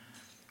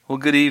Well,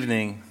 good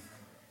evening.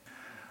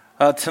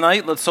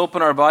 Tonight, let's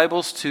open our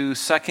Bibles to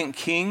 2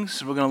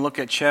 Kings. We're going to look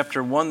at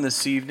chapter 1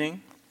 this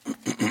evening.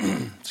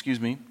 Excuse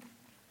me.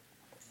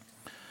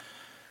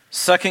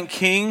 2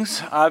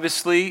 Kings,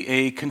 obviously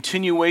a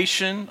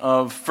continuation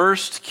of 1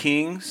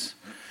 Kings.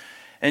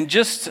 And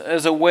just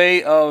as a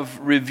way of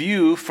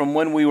review from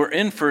when we were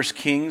in 1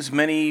 Kings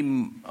many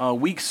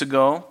weeks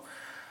ago,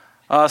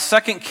 2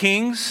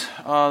 Kings,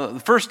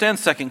 the 1st and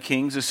 2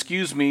 Kings,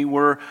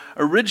 were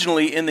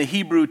originally in the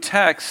Hebrew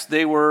text.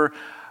 They were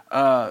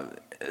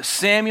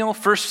Samuel,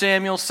 1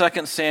 Samuel,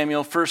 2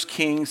 Samuel, 1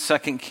 Kings, 2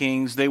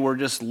 Kings. They were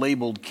just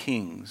labeled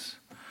kings.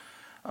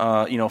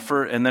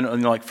 And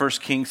then like 1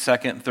 Kings,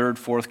 2nd, 3rd,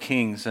 4th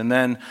Kings. And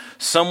then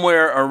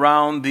somewhere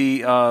around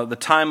the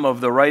time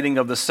of the writing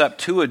of the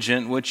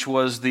Septuagint, which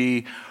was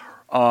the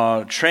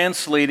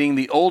translating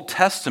the Old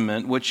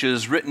Testament, which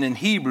is written in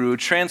Hebrew,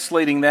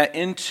 translating that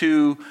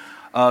into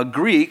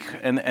Greek,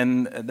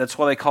 and that's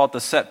why they call it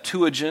the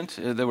Septuagint.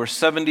 There were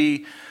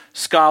 70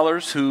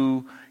 scholars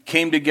who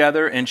came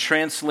together and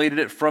translated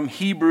it from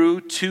Hebrew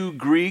to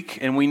Greek,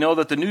 and we know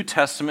that the New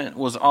Testament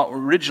was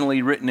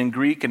originally written in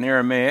Greek and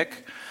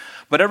Aramaic.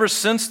 But ever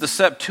since the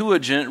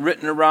Septuagint,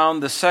 written around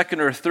the 2nd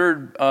or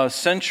 3rd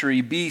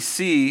century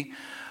BC,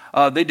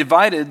 they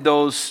divided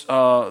those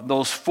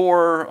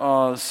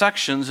four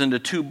sections into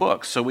two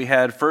books. So we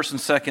had 1st and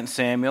 2nd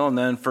Samuel, and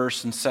then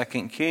 1st and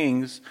 2nd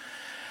Kings.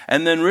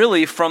 And then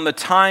really from the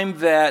time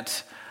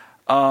that,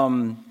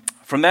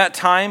 from that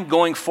time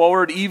going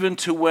forward, even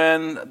to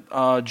when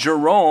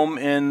Jerome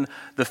in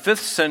the 5th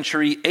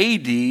century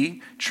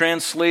AD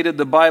translated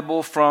the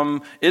Bible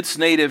from its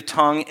native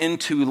tongue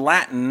into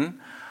Latin,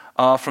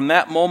 from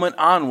that moment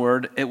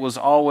onward, it was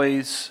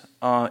always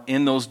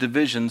in those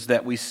divisions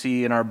that we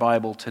see in our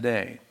Bible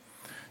today.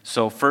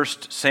 So 1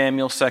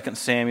 Samuel, 2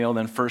 Samuel,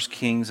 then 1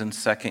 Kings and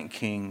 2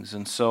 Kings.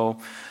 And so,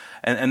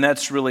 and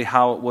that's really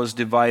how it was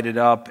divided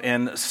up.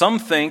 And some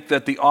think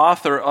that the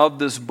author of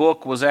this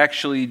book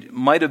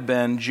might have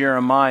been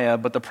Jeremiah,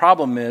 but the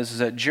problem is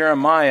that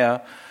Jeremiah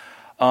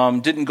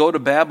didn't go to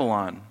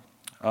Babylon.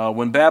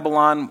 When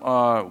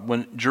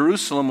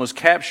Jerusalem was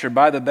captured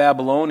by the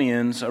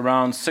Babylonians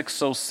around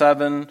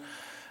 607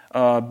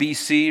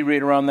 BC,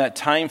 right around that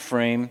time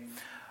frame,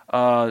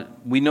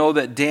 we know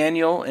that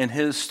Daniel and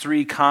his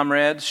three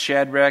comrades,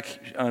 Shadrach,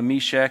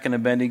 Meshach, and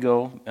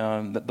Abednego,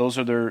 those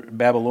are their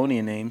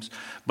Babylonian names,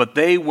 but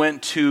they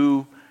went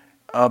to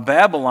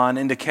Babylon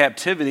into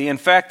captivity. In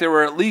fact, there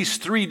were at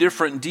least three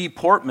different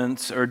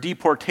deportations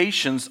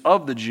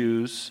of the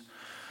Jews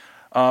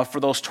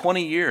for those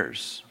 20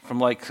 years, from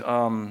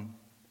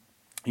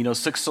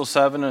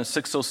 607 and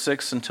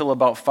 606 until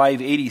about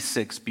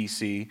 586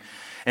 BC.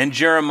 And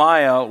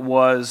Jeremiah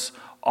was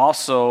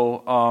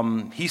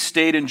also, he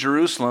stayed in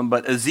Jerusalem,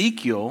 but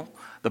Ezekiel,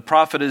 the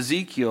prophet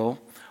Ezekiel,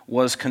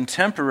 was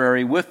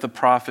contemporary with the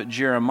prophet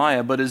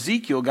Jeremiah, but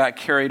Ezekiel got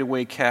carried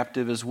away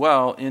captive as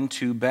well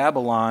into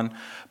Babylon,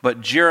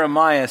 but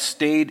Jeremiah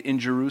stayed in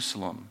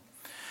Jerusalem.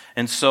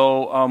 And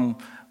so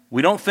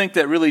we don't think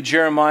that really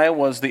Jeremiah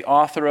was the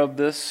author of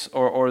this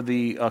or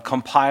the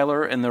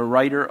compiler and the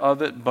writer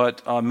of it,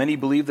 but many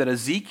believe that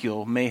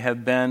Ezekiel may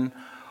have been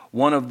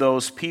one of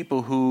those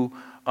people who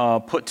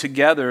put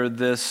together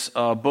this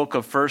book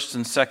of 1st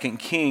and 2nd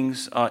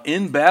Kings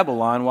in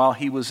Babylon while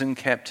he was in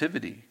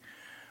captivity,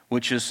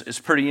 which is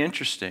pretty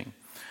interesting.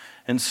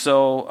 And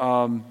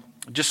so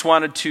just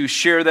wanted to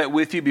share that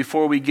with you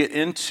before we get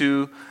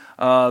into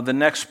the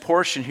next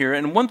portion here.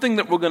 And one thing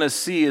that we're going to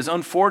see is,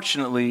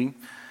 unfortunately,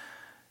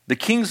 the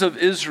kings of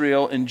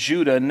Israel and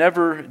Judah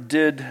never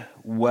did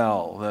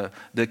well.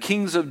 The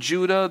kings of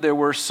Judah, there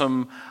were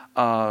some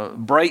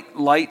bright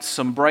lights,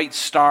 some bright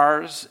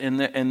stars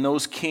in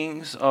those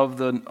kings of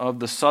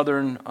the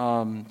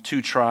southern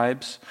two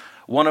tribes.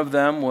 One of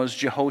them was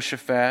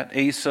Jehoshaphat.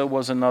 Asa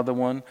was another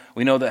one.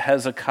 We know that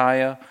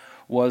Hezekiah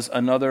was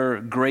another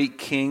great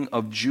king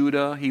of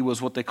Judah. He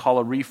was what they call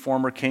a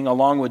reformer king,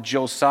 along with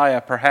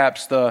Josiah,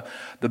 perhaps the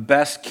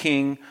best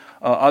king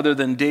other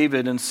than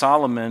David and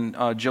Solomon.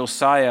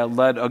 Josiah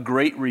led a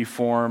great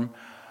reform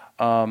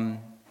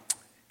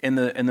in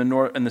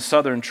the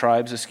southern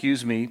tribes.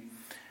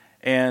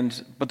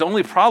 But the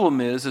only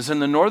problem is in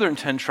the northern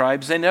 10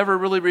 tribes, they never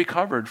really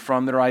recovered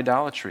from their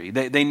idolatry.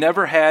 They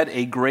never had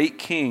a great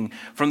king.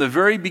 From the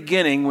very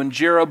beginning, when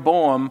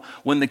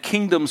the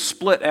kingdom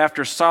split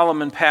after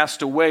Solomon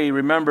passed away,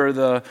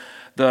 remember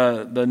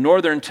the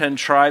northern 10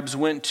 tribes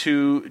went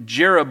to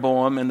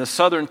Jeroboam, and the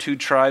southern 2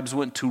 tribes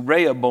went to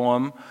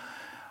Rehoboam,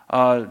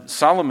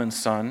 Solomon's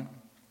son.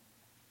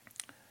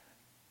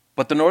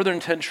 But the northern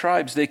 10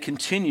 tribes, they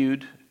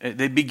continued.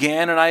 They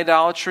began in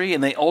idolatry,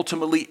 and they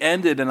ultimately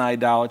ended in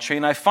idolatry.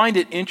 And I find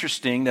it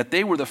interesting that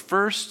they were the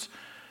first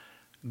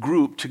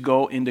group to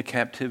go into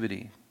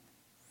captivity.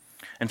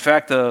 In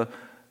fact, the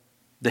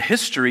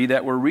history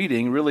that we're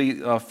reading, really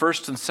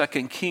 1st and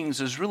 2nd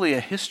Kings, is really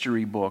a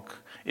history book,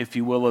 if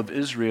you will, of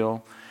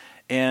Israel.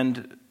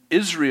 And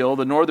Israel,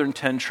 the northern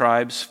 10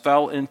 tribes,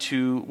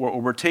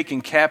 were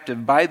taken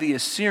captive by the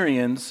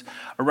Assyrians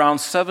around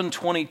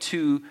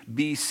 722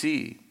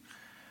 BC.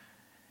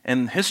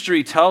 And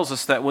history tells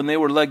us that when they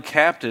were led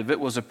captive, it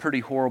was a pretty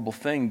horrible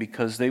thing,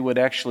 because they would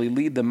actually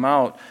lead them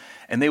out,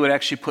 and they would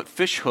actually put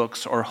fish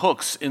hooks or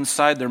hooks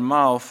inside their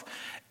mouth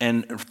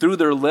and through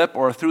their lip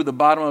or through the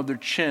bottom of their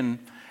chin,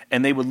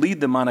 and they would lead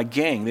them on a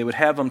gang. They would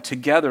have them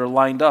together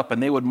lined up,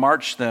 and they would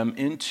march them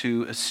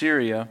into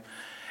Assyria.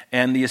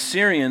 And the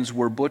Assyrians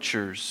were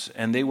butchers,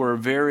 and they were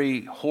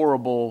very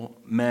horrible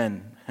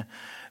men.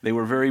 They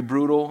were very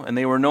brutal, and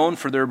they were known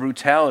for their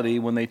brutality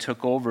when they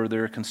took over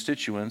their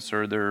constituents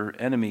or their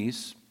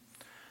enemies.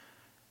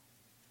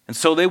 And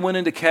so they went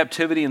into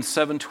captivity in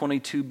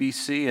 722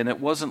 BC, and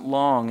it wasn't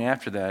long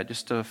after that,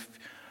 just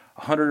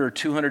 100 or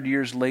 200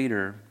 years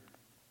later,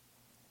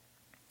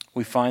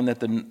 we find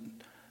that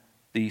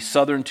the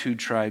southern two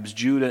tribes,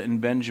 Judah and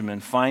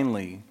Benjamin,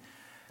 finally,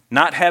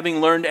 not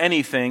having learned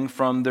anything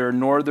from their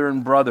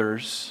northern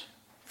brothers,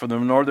 from the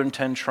northern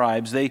 10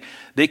 tribes, they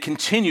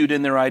continued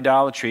in their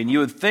idolatry. And you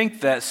would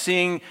think that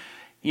seeing,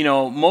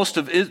 most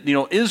of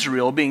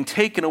Israel being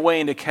taken away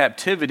into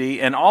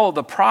captivity, and all of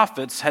the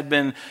prophets had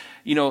been,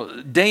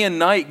 day and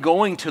night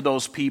going to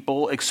those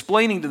people,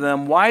 explaining to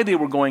them why they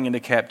were going into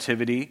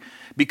captivity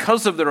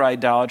because of their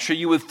idolatry,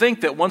 you would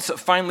think that once it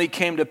finally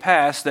came to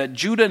pass, that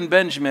Judah and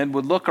Benjamin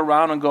would look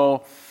around and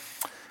go,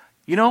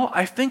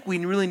 I think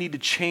we really need to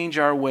change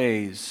our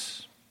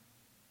ways.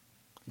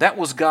 That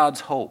was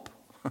God's hope,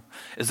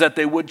 is that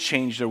they would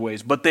change their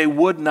ways, but they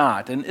would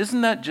not. And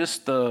isn't that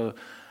just the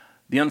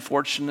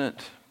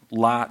unfortunate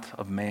lot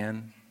of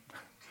man?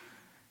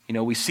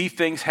 We see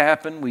things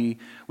happen, we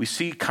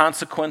see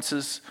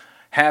consequences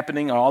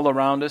happening all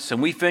around us,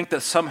 and we think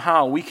that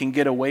somehow we can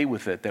get away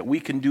with it, that we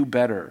can do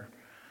better.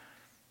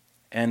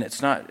 And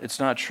it's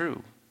not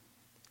true.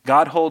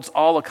 God holds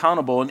all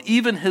accountable, and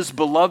even his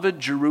beloved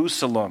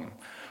Jerusalem,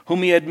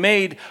 whom he had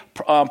made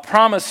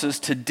promises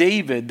to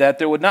David that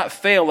there would not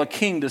fail a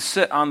king to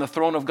sit on the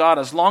throne of God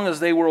as long as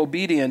they were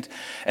obedient.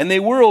 And they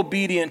were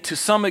obedient to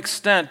some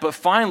extent, but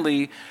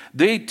finally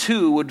they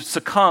too would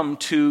succumb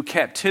to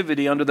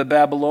captivity under the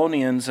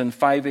Babylonians in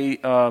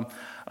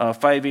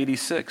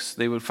 586.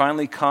 They would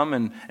finally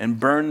come and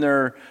burn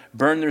their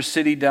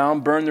city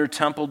down, burn their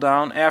temple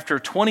down. After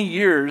 20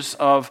 years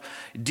of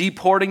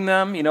deporting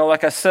them,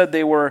 like I said,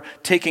 they were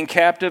taken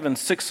captive. In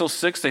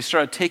 606, they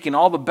started taking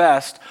all the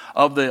best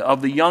of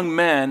the young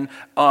men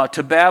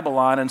to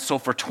Babylon. And so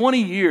for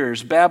 20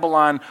 years,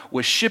 Babylon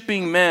was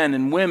shipping men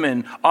and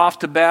women off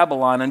to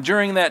Babylon. And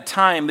during that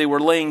time, they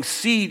were laying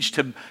siege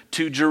to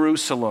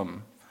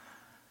Jerusalem.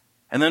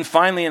 And then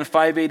finally in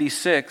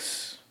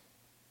 586,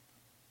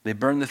 they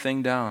burn the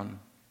thing down.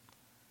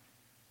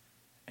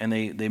 And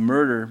they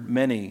murder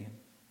many.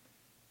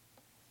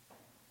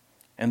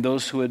 And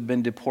those who had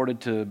been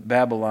deported to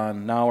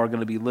Babylon now are going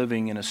to be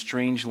living in a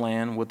strange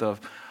land with a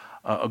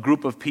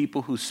group of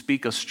people who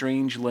speak a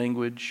strange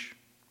language.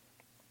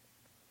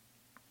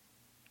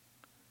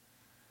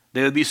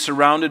 They would be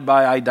surrounded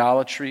by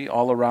idolatry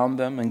all around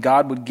them, and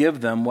God would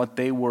give them what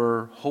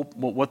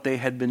they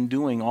had been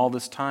doing all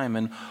this time.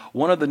 And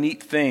one of the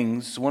neat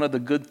things, one of the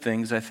good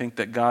things I think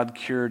that God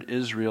cured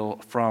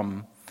Israel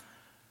from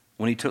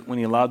when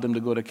he allowed them to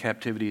go to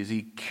captivity is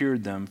he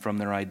cured them from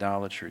their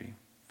idolatry.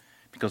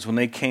 Because when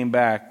they came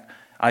back,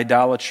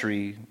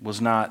 idolatry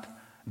was not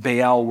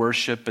Baal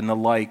worship and the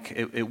like.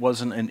 It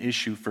wasn't an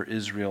issue for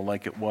Israel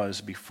like it was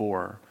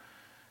before.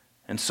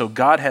 And so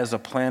God has a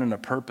plan and a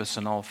purpose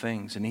in all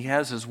things, and he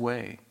has his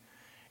way.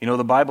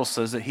 The Bible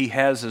says that he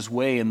has his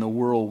way in the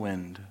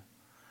whirlwind.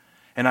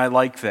 And I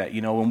like that.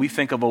 When we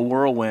think of a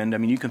whirlwind,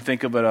 you can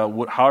think of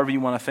it however you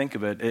want to think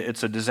of it.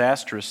 It's a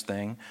disastrous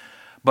thing.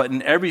 But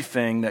in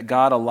everything that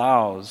God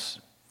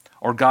allows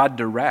or God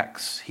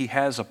directs, he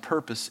has a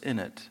purpose in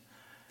it.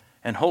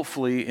 And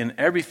hopefully in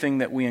everything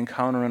that we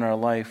encounter in our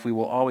life, we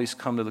will always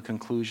come to the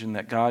conclusion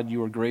that God,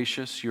 you are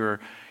gracious, you're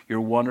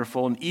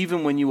wonderful, and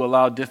even when you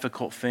allow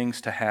difficult things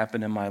to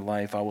happen in my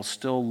life, I will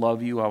still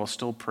love you, I will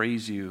still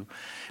praise you.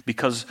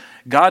 Because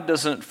God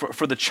doesn't,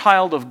 for the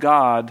child of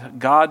God,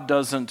 God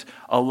doesn't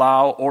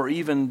allow or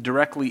even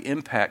directly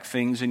impact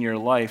things in your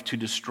life to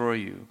destroy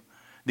you.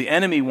 The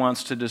enemy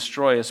wants to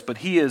destroy us, but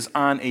he is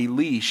on a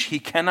leash. He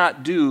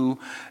cannot do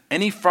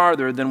any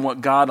farther than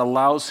what God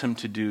allows him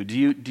to do.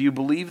 Do you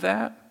believe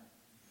that?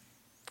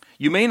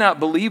 You may not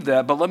believe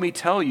that, but let me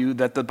tell you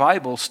that the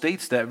Bible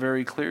states that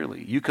very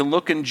clearly. You can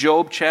look in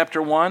Job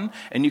chapter 1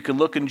 and you can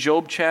look in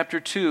Job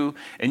chapter 2,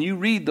 and you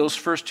read those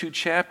first two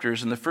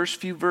chapters and the first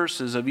few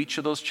verses of each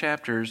of those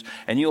chapters,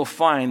 and you'll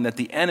find that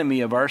the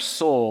enemy of our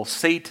soul,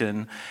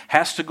 Satan,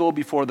 has to go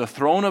before the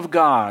throne of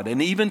God.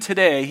 And even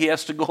today, he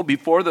has to go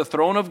before the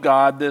throne of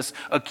God, this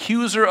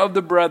accuser of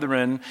the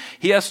brethren.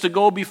 He has to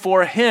go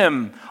before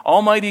him,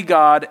 Almighty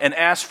God, and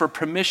ask for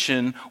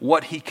permission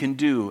what he can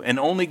do. And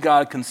only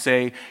God can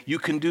say, you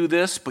can do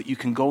this, but you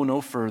can go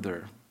no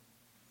further.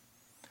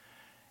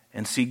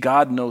 And see,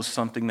 God knows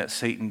something that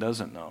Satan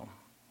doesn't know.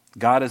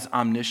 God is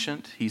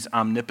omniscient. He's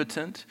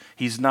omnipotent.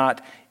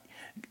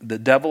 The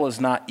devil is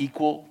not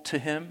equal to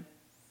him.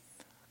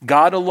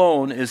 God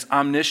alone is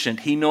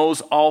omniscient. He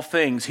knows all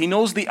things. He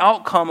knows the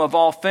outcome of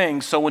all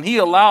things. So when he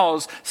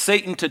allows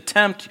Satan to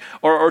tempt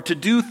or to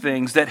do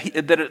things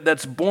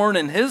that's born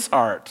in his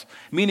heart,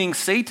 meaning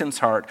Satan's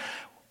heart,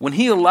 when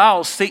he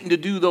allows Satan to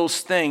do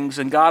those things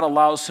and God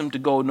allows him to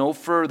go no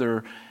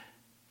further,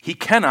 he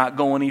cannot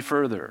go any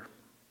further.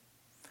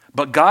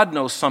 But God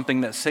knows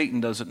something that Satan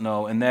doesn't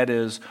know, and that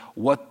is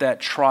what that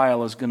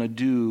trial is going to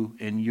do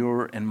in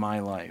your and my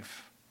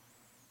life.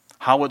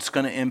 How it's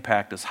going to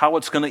impact us, how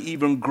it's going to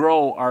even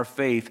grow our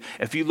faith.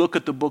 If you look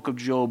at the book of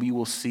Job, you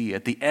will see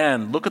at the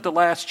end, look at the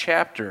last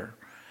chapter,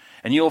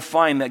 and you'll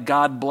find that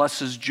God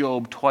blesses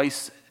Job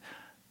twice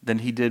than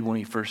he did when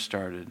he first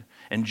started.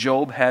 And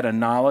Job had a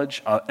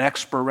knowledge, an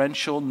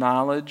experiential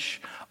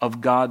knowledge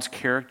of God's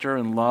character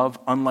and love,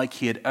 unlike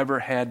he had ever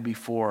had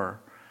before.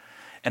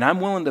 And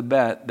I'm willing to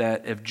bet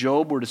that if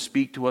Job were to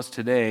speak to us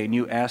today and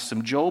you asked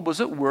him, Job,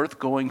 was it worth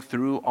going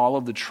through all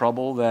of the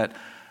trouble that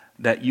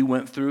you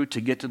went through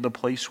to get to the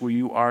place where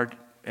you are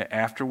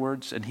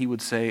afterwards? And he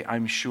would say,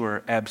 I'm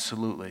sure,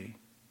 absolutely.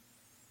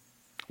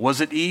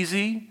 Was it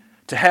easy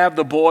to have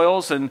the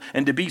boils and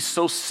to be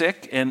so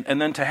sick and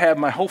then to have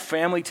my whole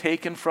family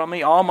taken from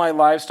me, all my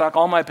livestock,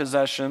 all my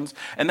possessions?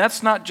 And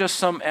that's not just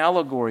some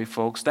allegory,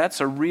 folks. That's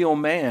a real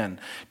man.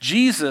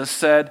 Jesus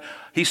said,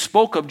 he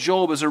spoke of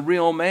Job as a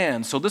real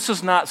man. So this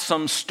is not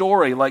some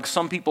story like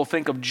some people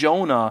think of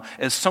Jonah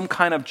as some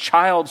kind of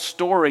child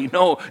story.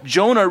 No,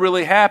 Jonah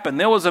really happened.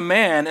 There was a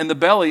man in the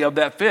belly of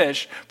that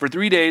fish for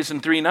 3 days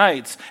and 3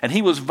 nights, and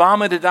he was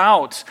vomited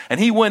out, and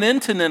he went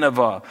into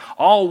Nineveh,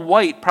 all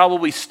white,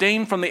 probably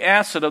stained from the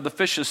acid of the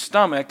fish's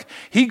stomach.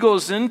 He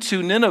goes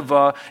into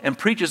Nineveh and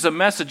preaches a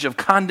message of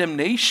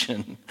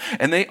condemnation,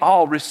 and they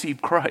all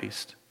receive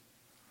Christ.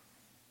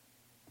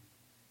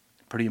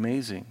 Pretty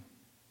amazing.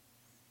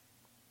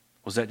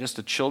 Was that just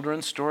a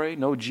children's story?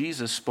 No,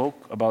 Jesus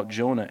spoke about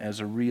Jonah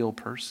as a real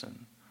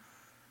person.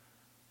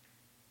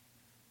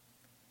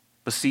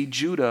 But see,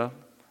 Judah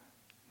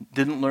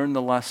didn't learn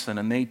the lesson,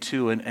 and they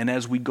too. And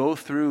as we go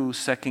through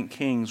 2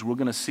 Kings, we're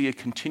going to see a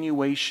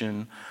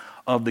continuation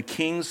of the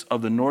kings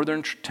of the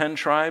northern 10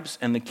 tribes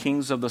and the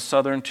kings of the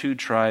southern 2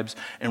 tribes.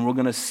 And we're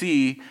going to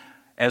see,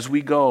 as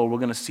we go, we're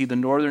going to see the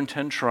northern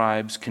 10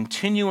 tribes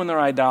continue in their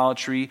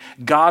idolatry,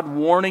 God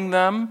warning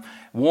them,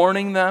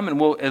 and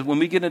when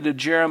we get into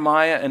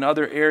Jeremiah and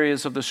other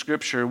areas of the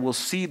scripture, we'll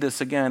see this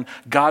again.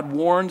 God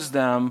warns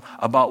them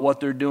about what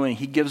they're doing.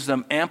 He gives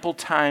them ample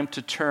time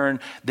to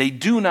turn. They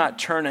do not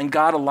turn, and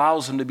God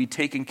allows them to be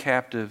taken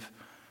captive.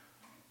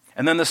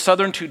 And then the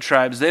southern 2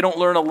 tribes, they don't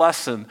learn a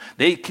lesson.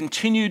 They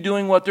continue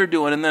doing what they're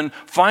doing, and then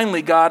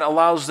finally God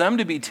allows them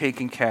to be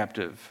taken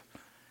captive.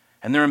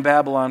 And they're in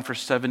Babylon for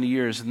 70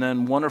 years. And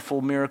then, wonderful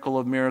miracle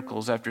of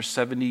miracles, after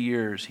 70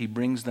 years, he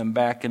brings them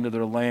back into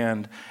their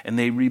land and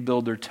they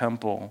rebuild their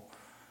temple.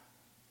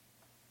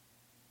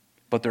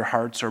 But their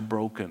hearts are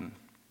broken.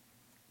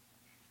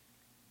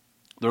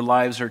 Their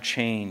lives are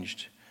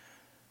changed.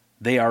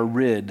 They are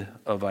rid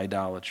of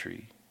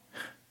idolatry.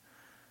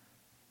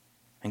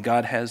 And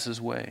God has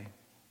his way.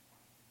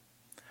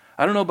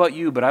 I don't know about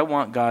you, but I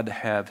want God to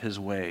have his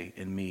way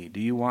in me. Do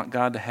you want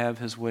God to have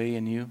his way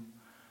in you?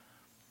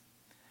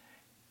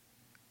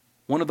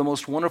 One of the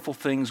most wonderful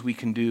things we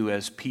can do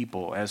as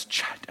people,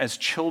 as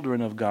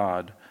children of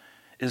God,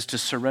 is to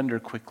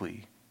surrender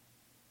quickly.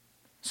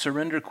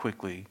 Surrender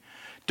quickly.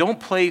 Don't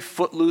play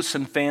footloose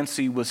and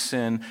fancy with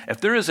sin.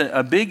 If there is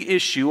a big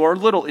issue or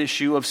little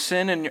issue of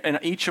sin in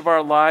each of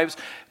our lives,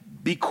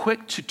 be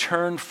quick to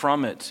turn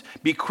from it.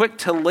 Be quick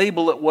to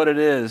label it what it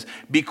is.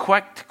 Be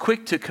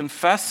quick to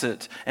confess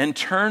it and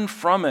turn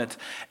from it.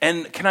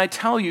 And can I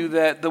tell you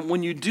that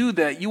when you do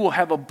that, you will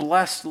have a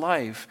blessed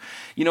life.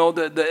 You know,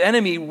 the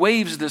enemy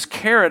waves this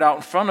carrot out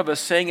in front of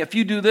us saying, if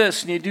you do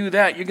this and you do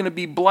that, you're going to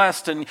be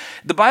blessed. And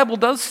the Bible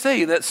does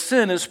say that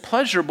sin is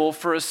pleasurable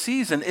for a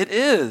season. It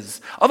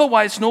is.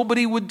 Otherwise,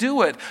 nobody would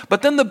do it.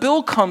 But then the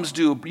bill comes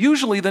due,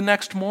 usually the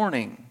next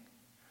morning.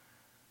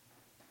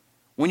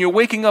 When you're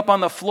waking up on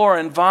the floor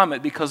and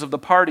vomit because of the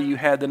party you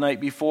had the night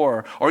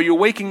before, or you're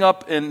waking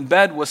up in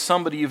bed with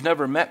somebody you've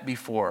never met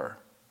before.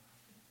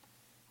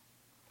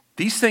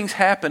 These things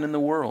happen in the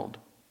world.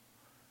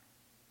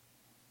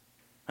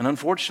 And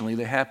unfortunately,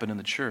 they happen in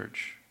the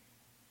church.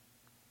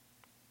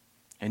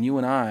 And you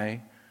and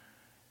I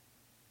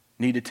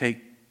need to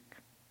take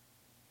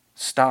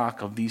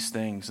stock of these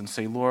things and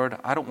say, Lord,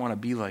 I don't want to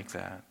be like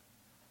that.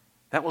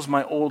 That was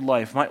my old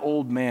life, my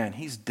old man.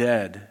 He's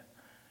dead.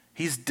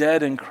 He's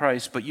dead in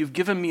Christ, but you've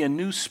given me a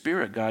new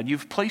spirit, God.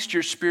 You've placed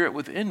your spirit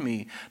within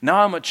me.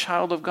 Now I'm a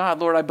child of God.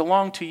 Lord, I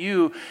belong to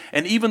you.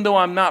 And even though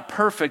I'm not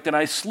perfect and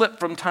I slip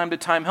from time to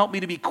time, help me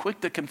to be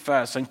quick to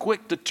confess and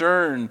quick to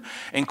turn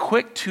and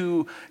quick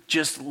to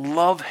just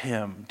love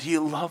him. Do you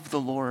love the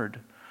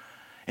Lord?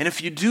 And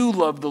if you do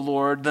love the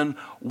Lord, then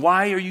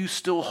why are you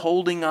still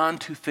holding on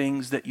to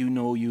things that you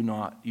know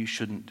you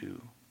shouldn't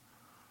do?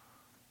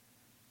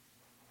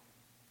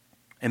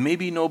 And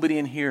maybe nobody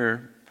in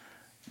here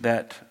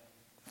that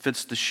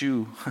fits the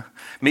shoe.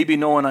 Maybe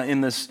no one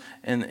in this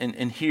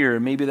in here,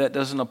 maybe that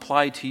doesn't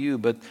apply to you,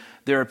 but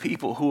there are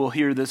people who will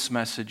hear this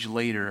message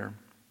later.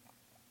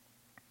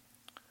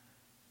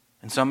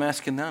 And so I'm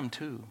asking them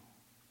too.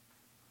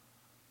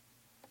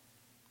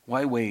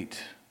 Why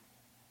wait?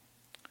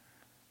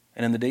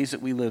 And in the days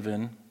that we live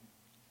in,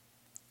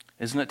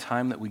 isn't it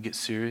time that we get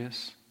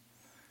serious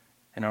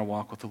in our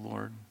walk with the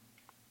Lord?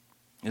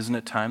 Isn't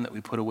it time that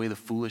we put away the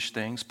foolish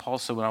things? Paul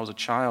said when I was a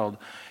child,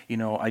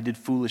 I did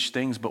foolish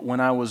things, but when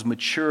I was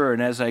mature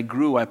and as I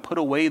grew, I put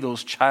away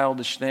those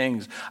childish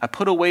things. I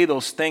put away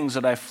those things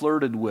that I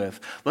flirted with.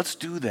 Let's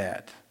do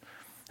that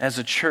as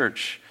a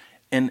church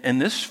in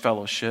this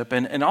fellowship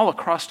and all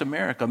across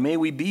America. May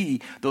we be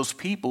those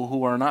people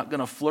who are not going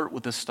to flirt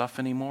with this stuff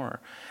anymore.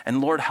 And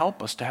Lord,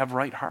 help us to have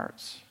right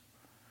hearts,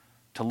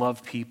 to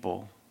love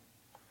people,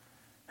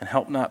 and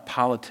help not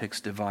politics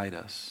divide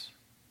us.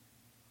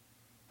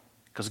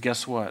 Because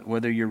guess what?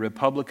 Whether you're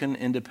Republican,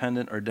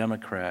 Independent, or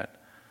Democrat,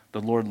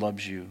 the Lord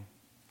loves you.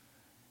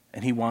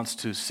 And He wants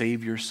to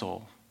save your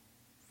soul.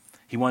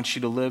 He wants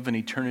you to live in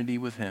eternity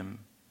with Him.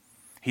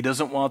 He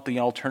doesn't want the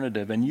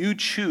alternative. And you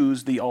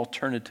choose the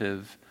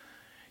alternative.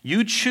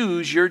 You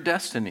choose your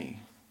destiny.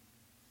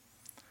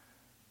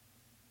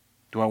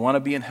 Do I want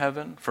to be in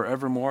heaven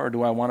forevermore, or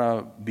do I want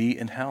to be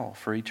in hell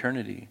for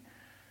eternity?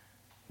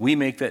 We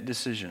make that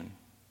decision.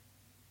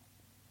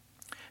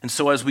 And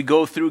so as we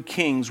go through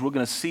Kings, we're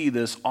going to see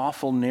this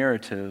awful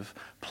narrative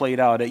played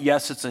out.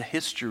 Yes, it's a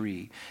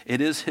history.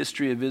 It is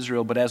history of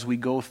Israel, but as we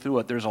go through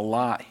it, there's a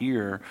lot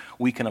here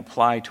we can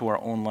apply to our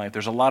own life.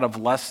 There's a lot of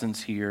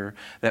lessons here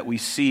that we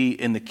see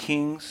in the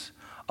kings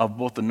of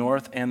both the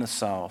north and the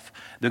south.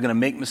 They're going to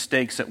make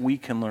mistakes that we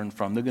can learn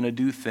from. They're going to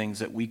do things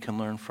that we can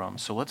learn from.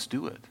 So let's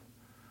do it.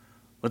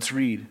 Let's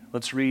read.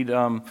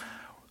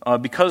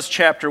 Because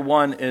chapter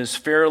 1 is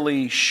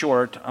fairly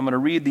short, I'm going to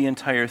read the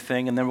entire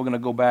thing, and then we're going to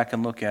go back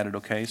and look at it,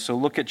 okay? So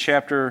look at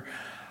chapter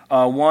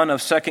 1 of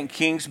 2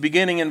 Kings,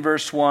 beginning in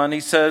verse 1. He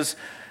says,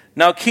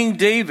 Now King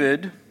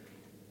David...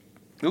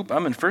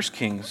 I'm in 1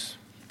 Kings.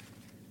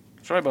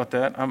 Sorry about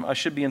that. I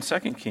should be in 2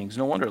 Kings.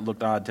 No wonder it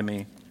looked odd to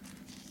me.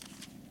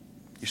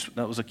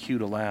 That was a cue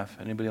to laugh.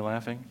 Anybody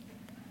laughing?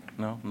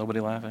 No? Nobody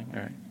laughing?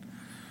 All right.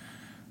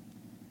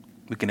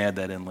 We can add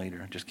that in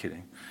later. Just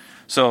kidding.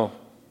 So,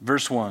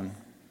 verse 1.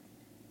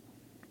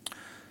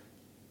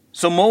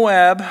 So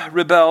Moab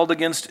rebelled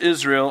against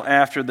Israel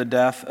after the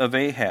death of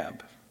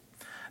Ahab.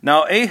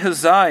 Now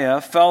Ahaziah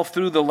fell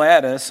through the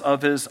lattice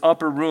of his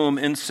upper room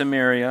in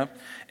Samaria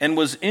and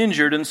was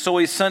injured, and so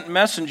he sent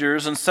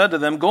messengers and said to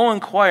them, Go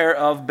inquire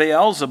of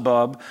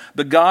Beelzebub,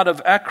 the god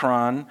of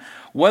Ekron,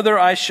 whether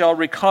I shall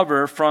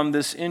recover from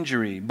this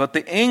injury. But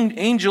the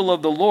angel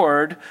of the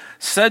Lord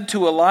said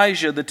to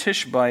Elijah the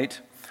Tishbite,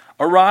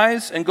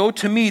 Arise and go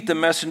to meet the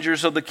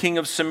messengers of the king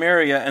of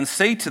Samaria and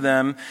say to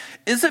them,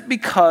 Is it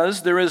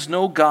because there is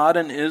no God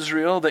in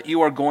Israel that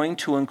you are going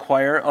to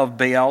inquire of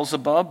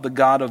Beelzebub, the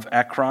god of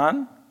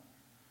Ekron?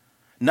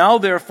 Now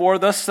therefore,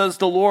 thus says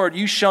the Lord,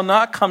 You shall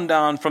not come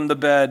down from the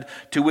bed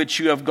to which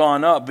you have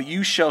gone up, but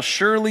you shall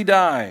surely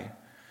die.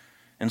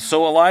 And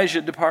so Elijah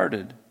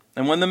departed.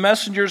 And when the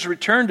messengers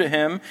returned to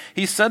him,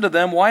 he said to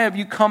them, Why have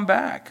you come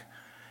back?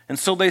 And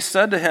so they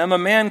said to him, A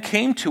man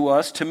came to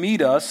us to meet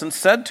us and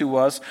said to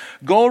us,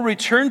 Go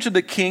return to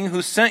the king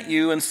who sent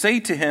you and say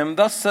to him,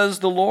 Thus says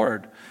the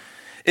Lord,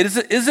 Is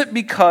it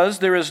because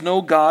there is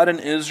no God in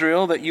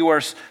Israel that you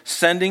are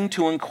sending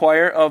to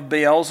inquire of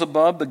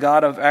Beelzebub, the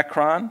god of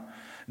Ekron?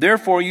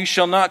 Therefore you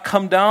shall not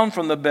come down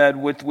from the bed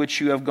with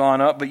which you have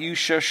gone up, but you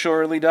shall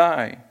surely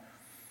die.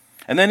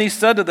 And then he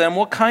said to them,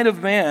 What kind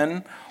of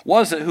man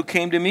was it who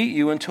came to meet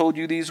you and told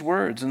you these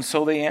words? And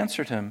so they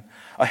answered him,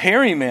 A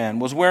hairy man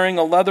was wearing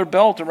a leather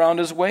belt around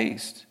his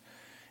waist.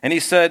 And he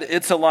said,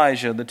 It's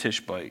Elijah the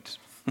Tishbite.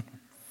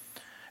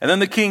 And then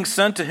the king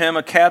sent to him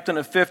a captain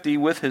of 50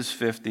 with his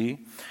 50.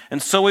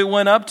 And so he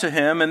went up to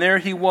him, and there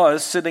he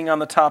was sitting on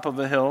the top of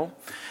a hill.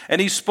 And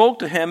he spoke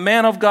to him,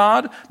 Man of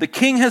God, the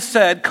king has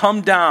said,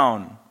 Come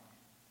down.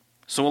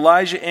 So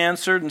Elijah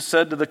answered and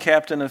said to the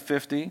captain of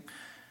 50,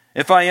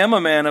 If I am a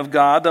man of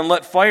God, then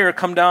let fire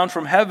come down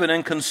from heaven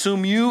and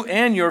consume you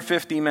and your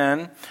 50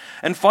 men.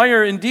 And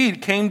fire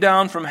indeed came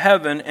down from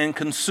heaven and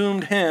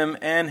consumed him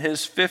and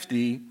his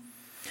 50.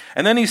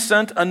 And then he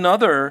sent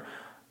to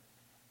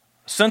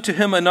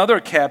him another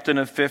captain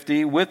of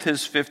 50 with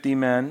his 50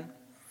 men.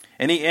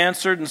 And he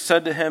answered and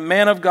said to him,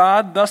 Man of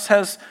God, thus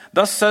has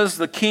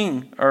the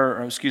king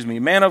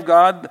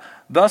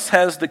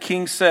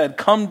said,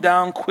 Come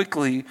down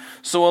quickly.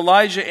 So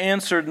Elijah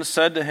answered and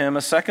said to him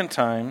a second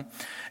time,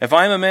 If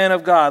I am a man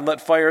of God,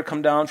 let fire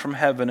come down from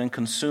heaven and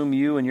consume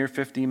you and your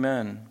 50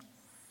 men.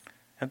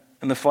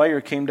 And the fire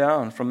came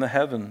down from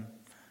heaven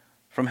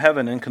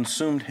and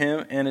consumed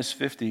him and his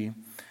 50.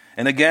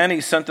 And again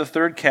he sent the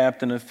third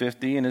captain of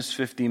 50 and his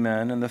 50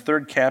 men. And the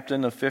third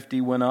captain of 50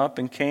 went up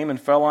and came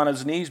and fell on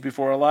his knees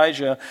before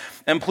Elijah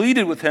and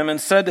pleaded with him and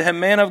said to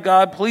him, Man of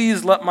God,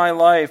 please let my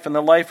life and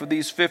the life of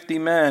these 50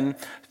 men,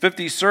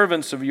 50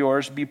 servants of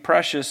yours, be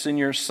precious in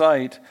your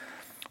sight.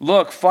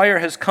 Look, fire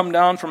has come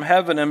down from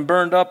heaven and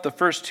burned up the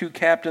first two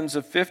captains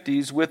of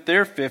 50s with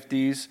their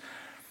 50s.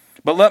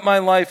 But let my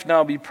life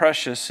now be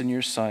precious in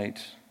your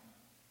sight.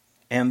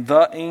 And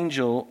the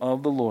angel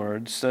of the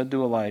Lord said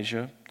to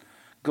Elijah,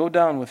 Go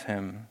down with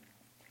him.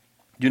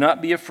 Do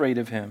not be afraid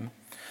of him.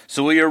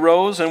 So he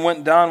arose and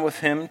went down with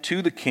him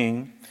to the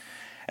king.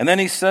 And then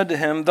he said to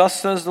him, Thus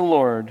says the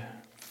Lord,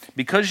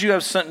 because you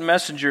have sent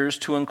messengers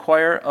to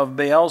inquire of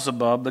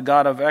Beelzebub, the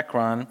god of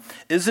Ekron,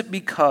 is it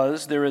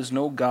because there is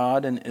no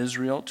God in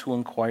Israel to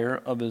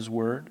inquire of his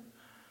word?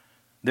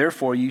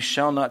 Therefore you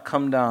shall not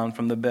come down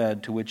from the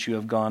bed to which you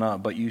have gone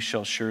up, but you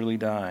shall surely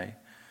die.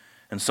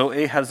 And so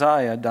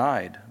Ahaziah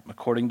died,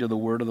 according to the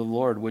word of the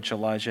Lord, which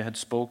Elijah had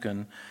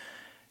spoken.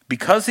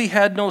 Because he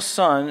had no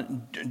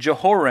son,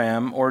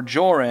 Jehoram, or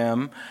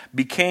Joram,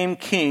 became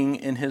king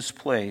in his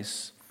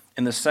place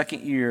in the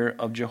 2nd year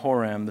of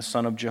Jehoram, the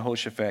son of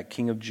Jehoshaphat,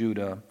 king of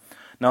Judah.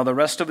 Now the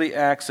rest of the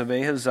acts of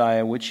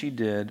Ahaziah, which he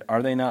did,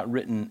 are they not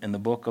written in the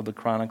book of the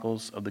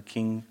Chronicles of the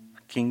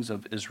kings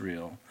of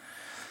Israel?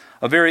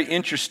 A very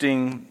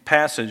interesting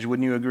passage,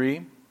 wouldn't you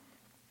agree?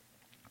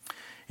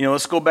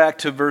 Let's go back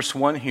to verse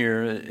 1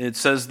 here. It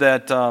says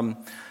that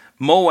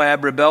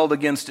Moab rebelled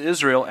against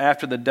Israel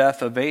after the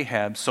death of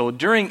Ahab. So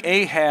during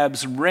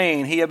Ahab's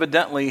reign, he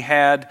evidently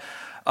had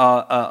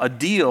a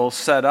deal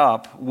set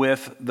up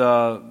with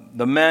the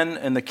men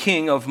and the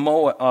king of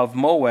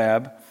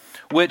Moab,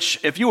 which,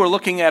 if you were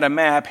looking at a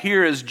map,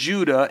 here is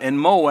Judah, and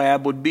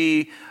Moab would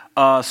be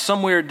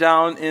somewhere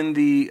down in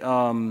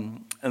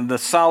the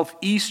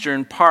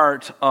southeastern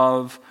part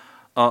of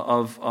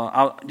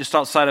just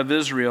outside of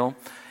Israel.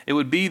 It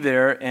would be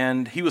there,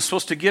 and he was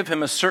supposed to give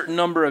him a certain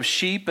number of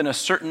sheep and a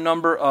certain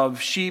number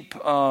of sheep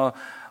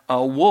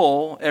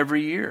wool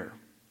every year.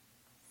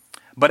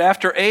 But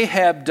after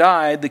Ahab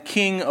died, the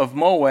king of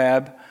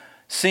Moab,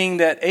 seeing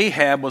that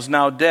Ahab was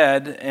now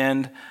dead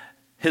and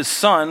his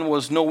son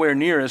was nowhere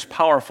near as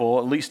powerful,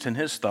 at least in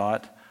his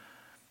thought,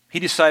 he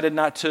decided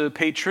not to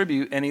pay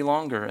tribute any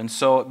longer. And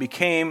so it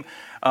became,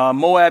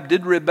 Moab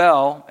did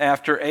rebel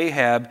after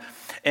Ahab.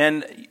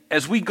 And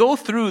as we go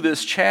through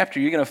this chapter,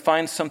 you're going to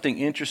find something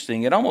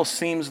interesting. It almost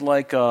seems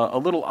like a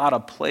little out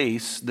of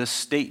place, this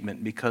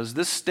statement, because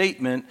this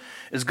statement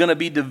is going to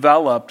be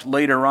developed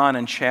later on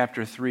in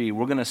chapter 3.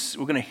 We're going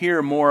to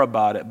hear more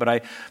about it.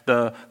 But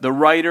the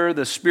writer,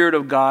 the Spirit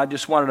of God,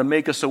 just wanted to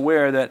make us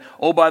aware that,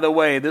 oh, by the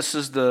way, this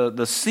is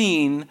the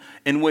scene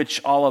in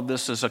which all of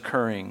this is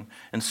occurring.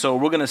 And so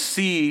we're going to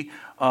see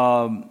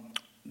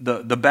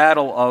the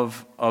battle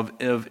of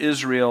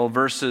Israel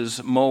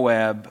versus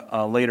Moab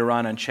later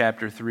on in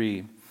chapter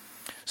 3.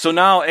 So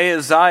now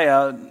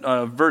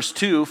Ahaziah, verse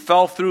 2,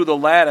 fell through the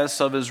lattice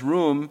of his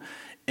room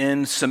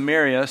in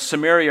Samaria.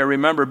 Samaria,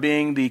 remember,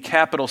 being the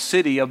capital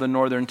city of the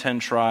northern 10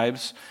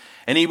 tribes.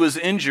 And he was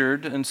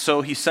injured, and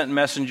so he sent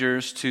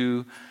messengers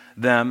to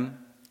them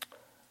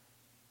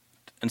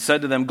and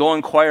said to them, Go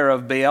inquire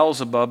of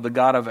Beelzebub, the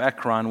god of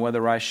Ekron,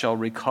 whether I shall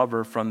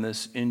recover from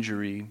this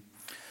injury.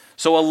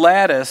 So a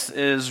lattice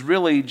is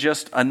really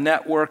just a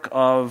network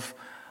of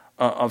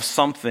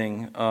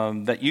something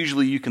that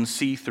usually you can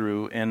see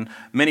through, and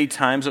many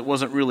times it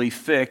wasn't really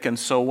thick, and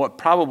so what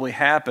probably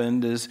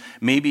happened is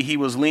maybe he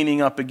was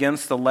leaning up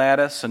against the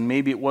lattice, and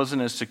maybe it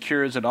wasn't as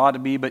secure as it ought to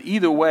be, but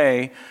either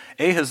way,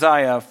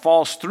 Ahaziah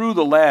falls through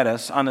the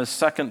lattice on his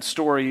second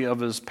story of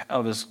his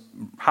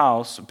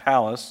house,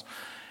 palace,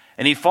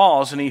 and he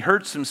falls and he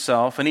hurts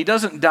himself, and he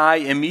doesn't die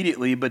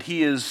immediately, but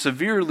he is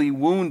severely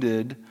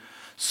wounded,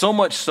 so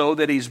much so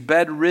that he's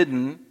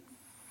bedridden.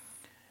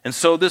 And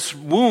so this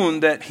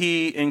wound that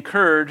he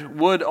incurred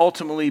would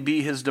ultimately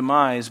be his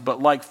demise.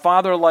 But like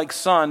father, like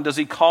son, does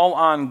he call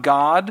on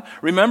God?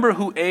 Remember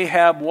who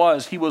Ahab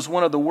was. He was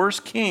one of the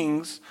worst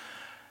kings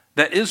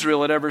that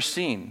Israel had ever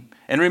seen.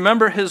 And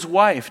remember his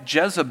wife,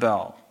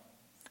 Jezebel,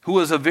 who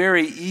was a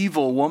very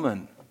evil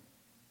woman.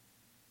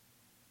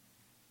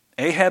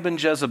 Ahab and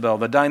Jezebel,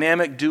 the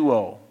dynamic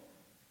duo.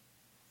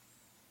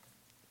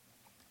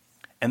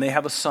 And they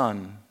have a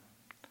son.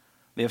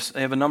 They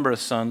have a number of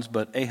sons,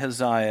 but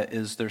Ahaziah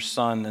is their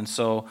son. And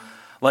so,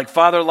 like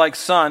father, like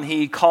son,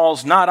 he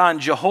calls not on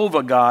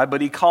Jehovah God, but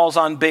he calls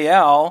on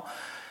Baal,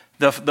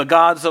 the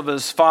gods of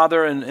his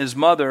father and his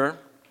mother.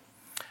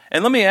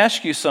 And let me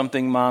ask you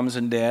something, moms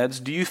and dads.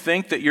 Do you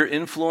think that your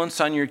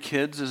influence on your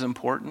kids is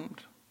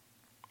important?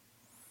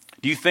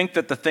 Do you think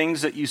that the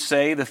things that you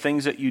say, the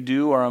things that you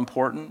do are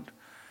important?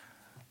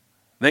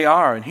 They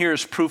are, and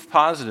here's proof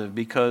positive,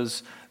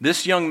 because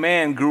this young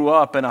man grew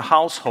up in a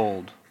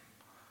household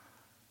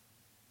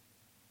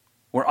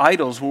where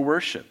idols were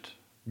worshipped.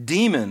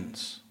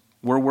 Demons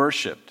were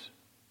worshipped.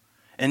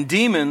 And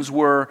demons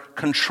were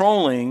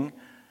controlling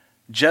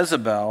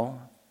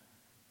Jezebel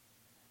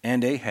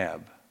and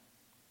Ahab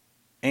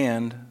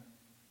and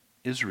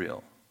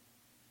Israel.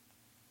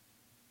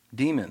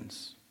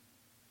 Demons.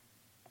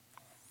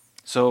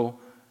 So,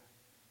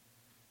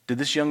 did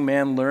this young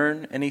man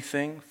learn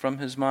anything from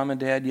his mom and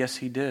dad? Yes,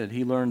 he did.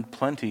 He learned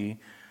plenty,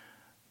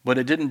 but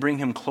it didn't bring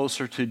him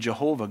closer to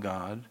Jehovah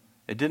God.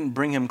 It didn't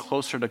bring him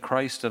closer to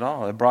Christ at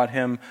all. It brought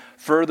him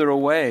further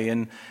away.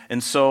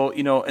 And so,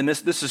 and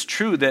this is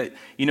true that,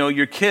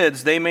 your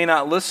kids, they may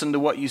not listen to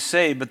what you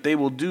say, but they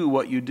will do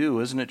what you do.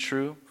 Isn't it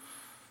true?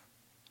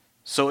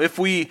 So if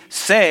we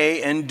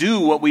say and do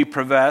what we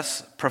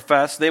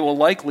profess, they will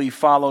likely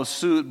follow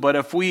suit. But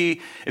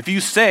if you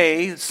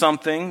say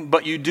something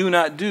but you do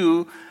not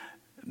do,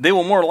 they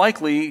will more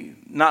likely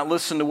not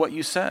listen to what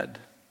you said.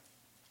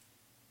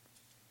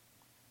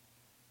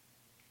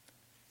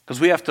 Because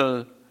we have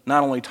to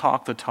not only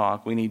talk the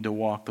talk, we need to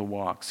walk the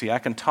walk. See, I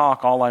can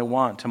talk all I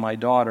want to my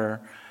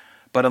daughter,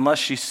 but unless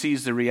she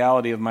sees the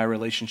reality of my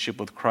relationship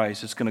with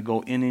Christ, it's going to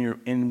go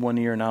in one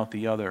ear and out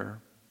the other.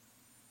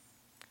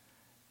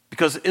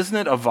 Because isn't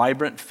it a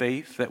vibrant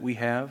faith that we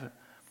have?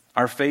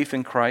 Our faith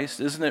in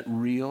Christ, isn't it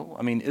real?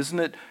 I mean,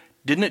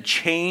 didn't it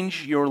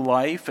change your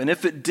life? And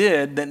if it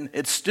did, then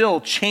it's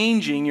still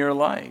changing your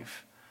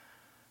life.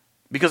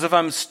 Because if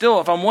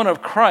I'm one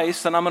of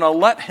Christ, then I'm going to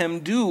let him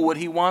do what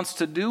he wants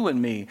to do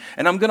in me.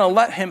 And I'm going to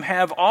let him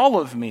have all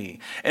of me.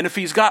 And if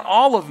he's got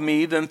all of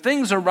me, then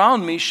things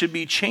around me should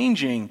be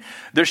changing.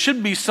 There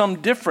should be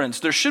some difference.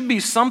 There should be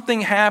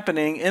something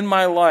happening in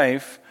my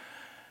life.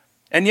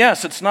 And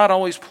yes, it's not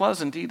always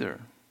pleasant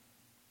either.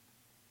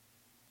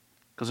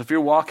 Because if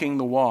you're walking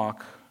the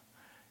walk,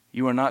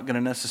 you are not going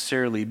to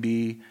necessarily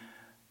be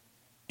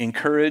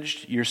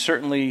encouraged. You're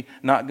certainly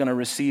not going to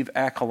receive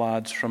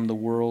accolades from the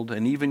world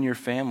and even your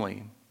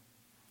family.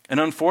 And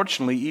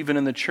unfortunately, even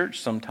in the church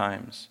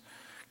sometimes.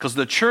 Because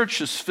the church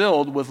is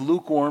filled with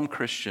lukewarm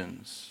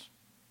Christians.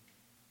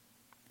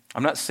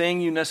 I'm not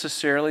saying you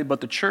necessarily,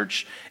 but the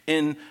church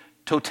in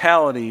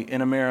totality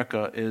in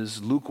America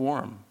is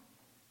lukewarm.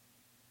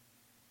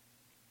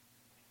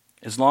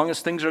 As long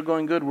as things are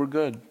going good, we're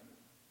good.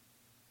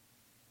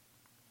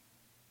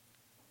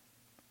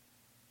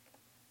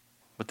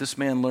 But this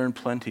man learned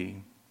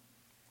plenty.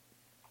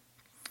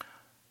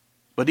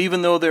 But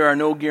even though there are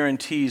no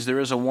guarantees, there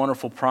is a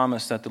wonderful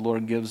promise that the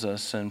Lord gives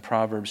us in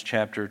Proverbs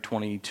chapter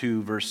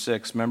 22, verse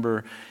 6.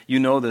 Remember, you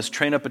know this,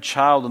 train up a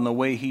child in the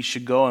way he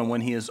should go, and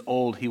when he is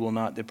old, he will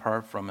not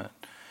depart from it.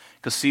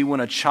 Because see, when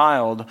a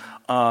child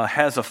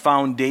has a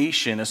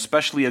foundation,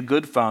 especially a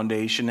good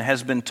foundation,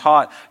 has been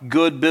taught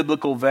good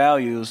biblical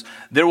values,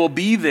 there will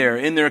be there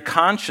in their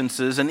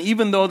consciences, and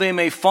even though they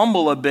may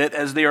fumble a bit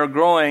as they are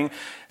growing,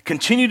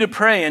 continue to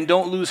pray and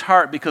don't lose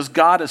heart, because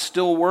God is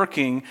still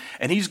working,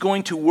 and he's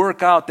going to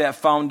work out that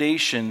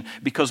foundation,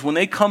 because when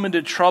they come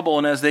into trouble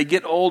and as they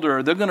get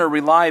older, they're going to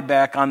rely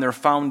back on their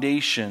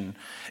foundation.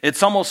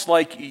 It's almost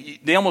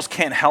like they almost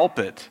can't help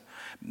it.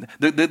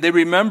 They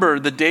remember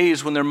the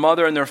days when their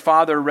mother and their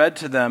father read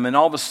to them, and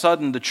all of a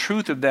sudden the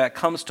truth of that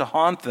comes to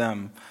haunt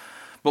them.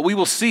 But we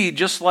will see,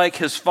 just like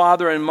his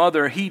father and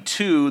mother, he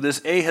too,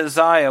 this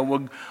Ahaziah,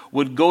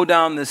 would go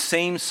down the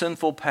same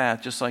sinful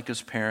path just like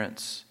his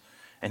parents,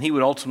 and he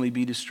would ultimately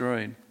be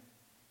destroyed.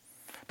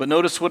 But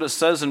notice what it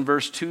says in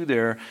verse 2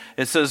 there.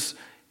 It says,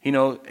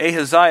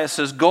 Ahaziah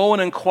says, go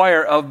and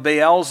inquire of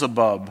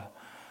Beelzebub.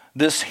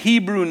 This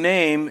Hebrew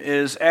name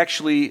is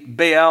actually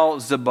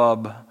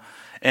Beelzebub.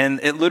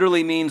 And it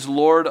literally means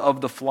Lord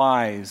of the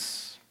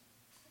Flies.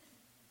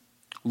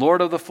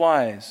 Lord of the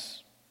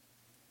Flies.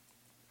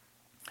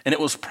 And it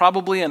was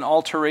probably an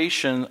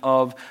alteration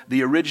of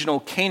the original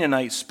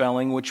Canaanite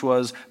spelling, which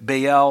was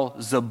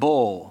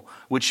Baal-zebul,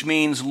 which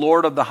means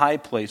Lord of the High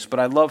Place.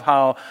 But I love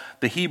how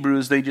the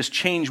Hebrews, they just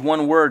change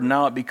one word, and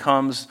now it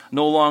becomes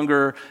no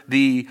longer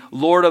the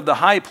Lord of the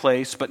High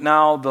Place, but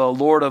now the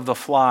Lord of the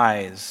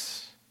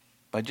Flies,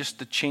 by just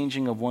the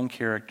changing of one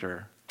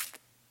character.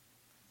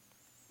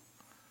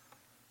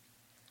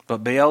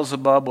 But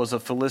Beelzebub was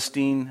a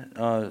Philistine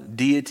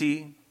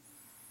deity.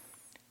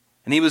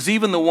 And he was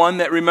even the one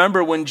that,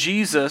 remember when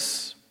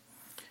Jesus,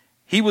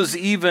 he was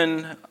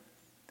even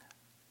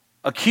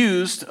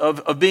accused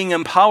of being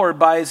empowered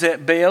by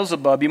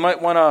Beelzebub. You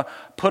might want to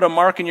put a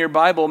mark in your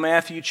Bible,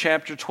 Matthew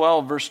chapter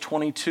 12, verse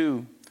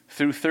 22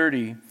 through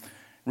 30.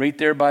 Right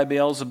there by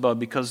Beelzebub,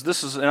 because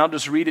this is, and I'll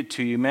just read it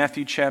to you,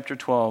 Matthew chapter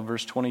 12,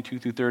 verse 22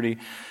 through 30.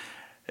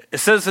 It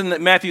says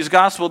in Matthew's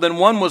gospel, then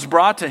one was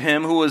brought to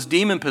him who was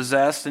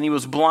demon-possessed, and he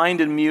was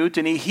blind and mute,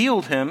 and he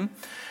healed him.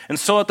 And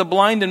so at the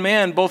blind and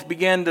man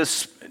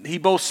he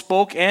both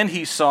spoke and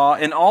he saw,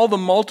 and all the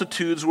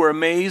multitudes were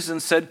amazed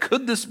and said,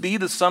 could this be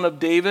the son of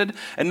David?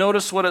 And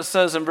notice what it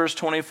says in verse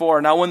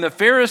 24. Now when the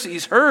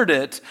Pharisees heard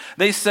it,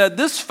 they said,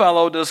 this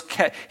fellow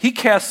he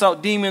casts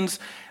out demons,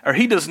 or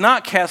he does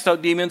not cast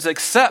out demons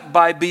except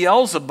by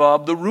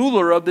Beelzebub, the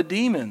ruler of the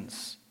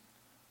demons.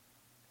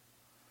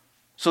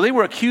 So they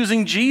were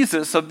accusing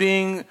Jesus of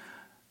being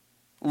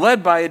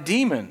led by a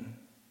demon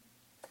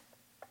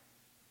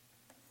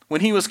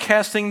when he was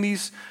casting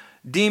these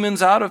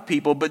demons out of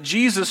people. But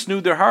Jesus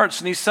knew their hearts,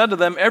 and he said to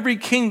them, every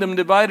kingdom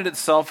divided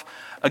itself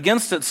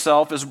against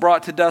itself is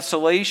brought to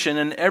desolation,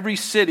 and every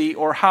city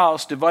or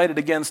house divided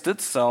against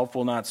itself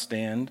will not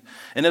stand.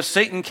 And if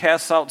Satan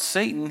casts out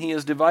Satan, he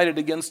is divided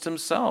against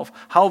himself.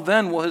 How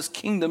then will his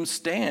kingdom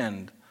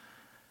stand?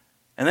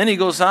 And then he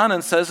goes on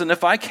and says, and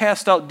if I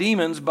cast out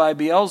demons by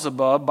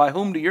Beelzebub, by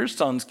whom do your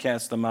sons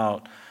cast them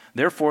out?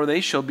 Therefore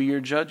they shall be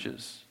your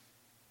judges.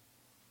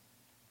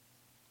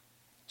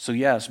 So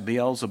yes,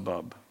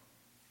 Beelzebub,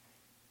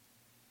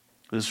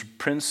 this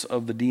prince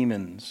of the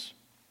demons.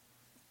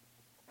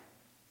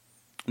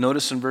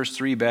 Notice in verse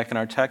 3 back in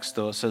our text,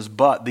 though, it says,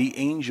 but the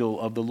angel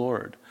of the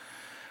Lord.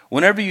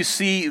 Whenever you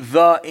see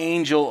the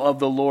angel of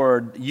the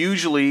Lord,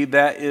 usually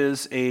that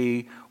is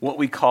what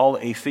we call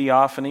a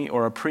theophany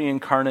or a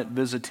pre-incarnate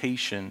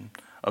visitation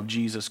of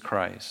Jesus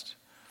Christ.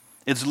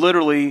 It's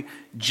literally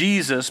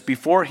Jesus,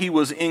 before he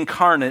was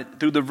incarnate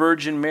through the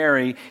Virgin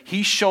Mary,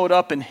 he showed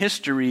up in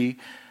history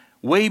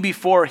way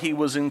before he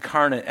was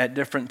incarnate at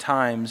different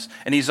times,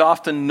 and he's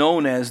often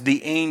known as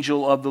the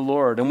angel of the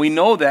Lord. And we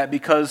know that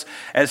because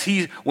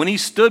when he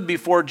stood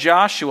before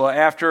Joshua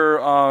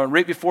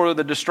right before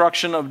the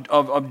destruction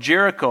of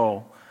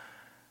Jericho,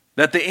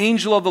 that the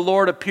angel of the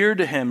Lord appeared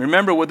to him,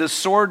 remember, with his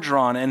sword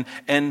drawn,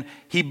 and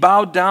he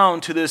bowed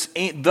down to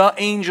the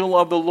angel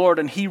of the Lord,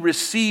 and he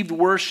received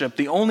worship.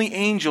 The only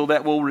angel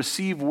that will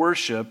receive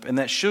worship, and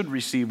that should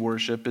receive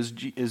worship, is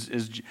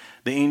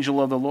the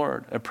angel of the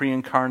Lord, a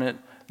pre-incarnate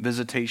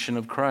visitation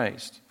of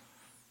Christ.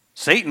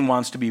 Satan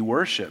wants to be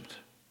worshiped.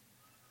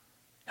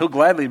 He'll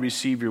gladly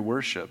receive your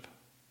worship.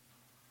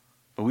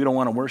 But we don't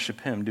want to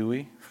worship him, do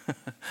we?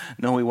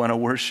 No, we want to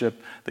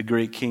worship the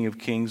great King of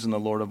Kings and the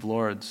Lord of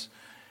Lords.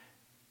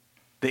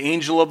 The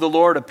angel of the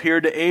Lord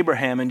appeared to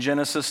Abraham in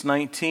Genesis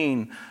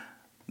 19.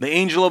 The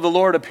angel of the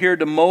Lord appeared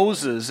to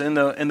Moses in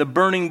the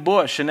burning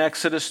bush in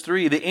Exodus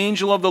 3. The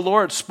angel of the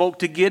Lord spoke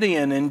to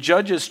Gideon in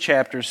Judges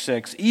chapter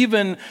 6.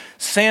 Even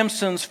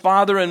Samson's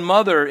father and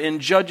mother in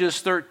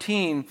Judges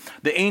 13,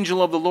 the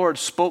angel of the Lord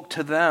spoke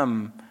to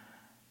them.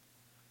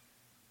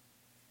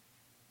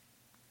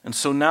 And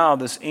so now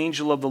this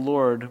angel of the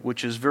Lord,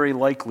 which is very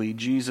likely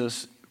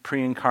Jesus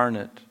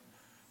pre-incarnate,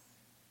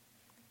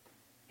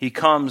 he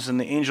comes, and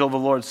the angel of the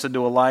Lord said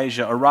to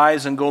Elijah,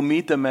 arise and go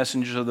meet the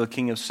messengers of the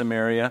king of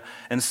Samaria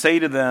and say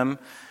to them,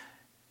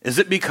 is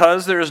it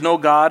because there is no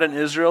God in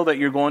Israel that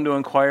you're going to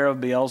inquire of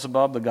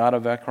Beelzebub, the god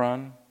of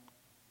Ekron?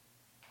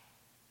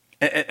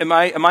 Am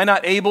I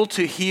not able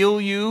to heal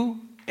you,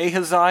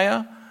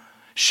 Ahaziah?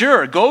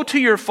 Sure, go to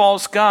your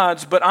false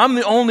gods, but I'm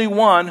the only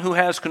one who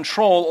has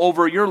control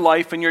over your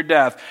life and your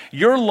death.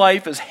 Your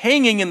life is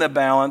hanging in the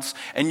balance,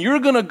 and you're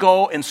going to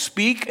go and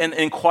speak and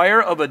inquire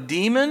of a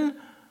demon?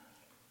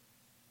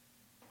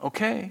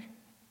 Okay.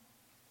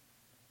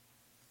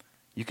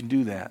 You can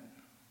do that.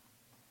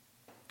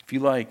 If you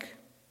like.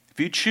 If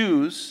you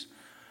choose.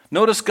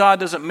 Notice God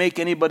doesn't make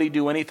anybody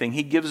do anything.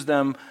 He gives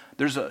them,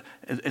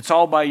 it's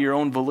all by your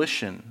own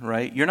volition,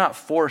 right? You're not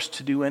forced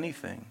to do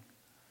anything.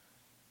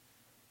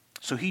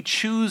 So he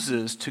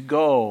chooses to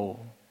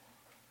go.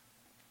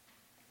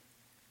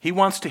 He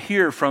wants to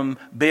hear from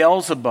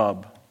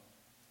Beelzebub.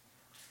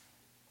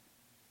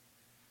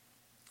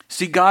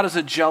 See, God is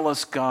a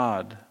jealous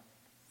God.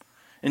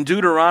 In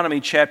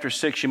Deuteronomy chapter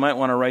 6, you might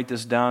want to write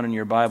this down in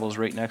your Bibles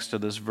right next to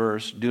this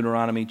verse,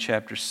 Deuteronomy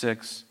chapter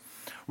 6.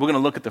 We're going to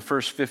look at the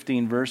first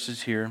 15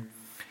 verses here.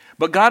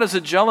 But God is a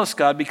jealous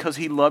God because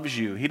he loves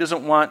you. He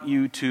doesn't want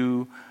you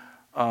to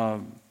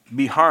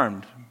be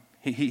harmed.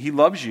 He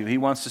loves you. He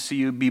wants to see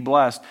you be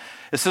blessed.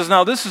 It says,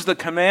 now this is the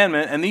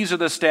commandment, and these are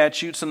the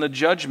statutes and the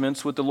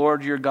judgments which the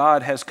Lord your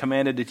God has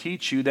commanded to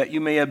teach you, that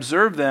you may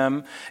observe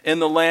them in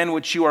the land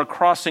which you are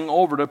crossing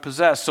over to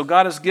possess. So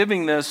God is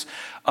giving this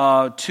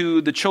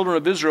to the children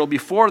of Israel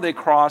before they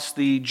cross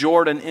the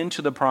Jordan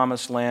into the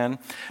promised land.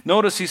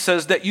 Notice he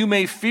says that you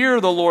may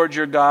fear the Lord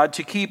your God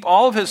to keep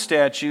all of his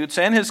statutes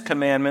and his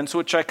commandments,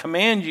 which I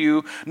command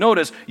you.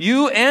 Notice,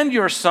 you and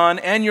your son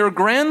and your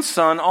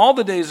grandson all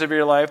the days of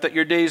your life, that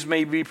your days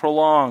may be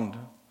prolonged.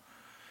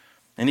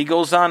 And he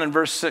goes on in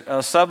verse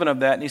 7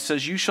 of that, and he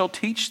says, you shall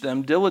teach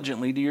them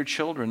diligently to your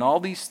children, all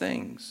these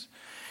things.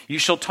 You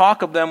shall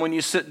talk of them when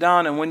you sit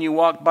down and when you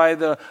walk by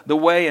the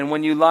way and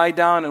when you lie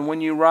down and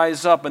when you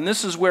rise up. And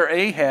this is where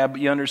Ahab,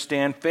 you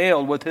understand,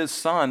 failed with his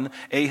son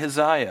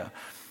Ahaziah.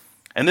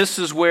 And this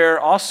is where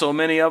also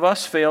many of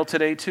us fail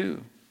today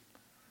too.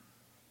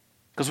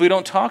 Because we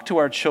don't talk to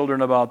our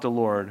children about the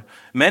Lord.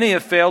 Many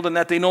have failed in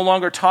that they no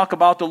longer talk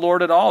about the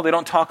Lord at all. They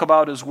don't talk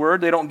about his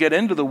word. They don't get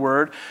into the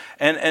word.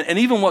 And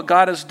even what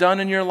God has done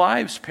in your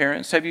lives,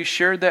 parents, have you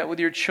shared that with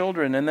your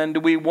children? And then do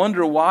we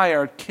wonder why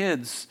our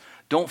kids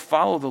don't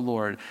follow the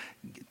Lord?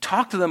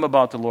 Talk to them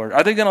about the Lord.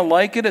 Are they going to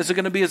like it? Is it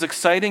going to be as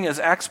exciting as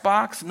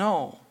Xbox?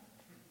 No.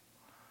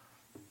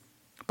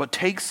 But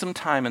take some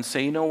time and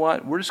say, you know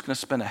what? We're just going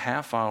to spend a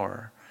half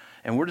hour.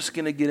 And we're just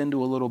going to get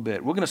into a little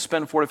bit. We're going to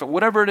spend 45,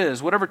 whatever it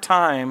is, whatever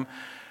time,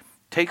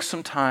 take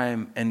some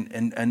time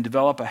and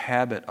develop a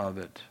habit of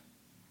it.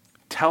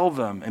 Tell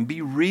them and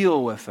be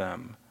real with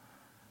them.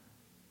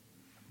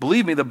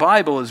 Believe me, the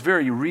Bible is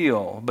very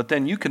real, but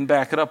then you can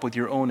back it up with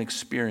your own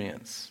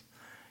experience.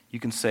 You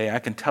can say, I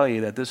can tell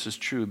you that this is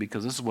true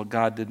because this is what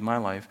God did in my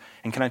life.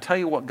 And can I tell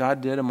you what God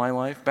did in my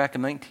life? Back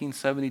in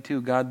 1972,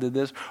 God did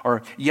this.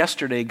 Or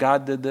yesterday,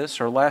 God did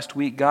this. Or last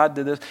week, God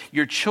did this.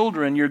 Your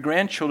children, your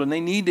grandchildren, they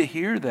need to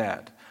hear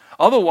that.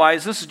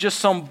 Otherwise, this is just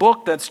some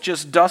book that's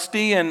just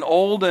dusty and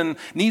old and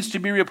needs to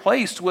be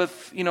replaced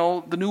with,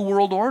 the New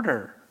World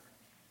Order.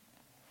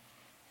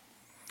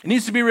 It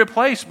needs to be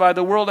replaced by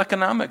the World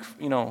Economic,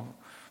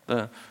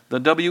 the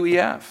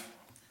WEF.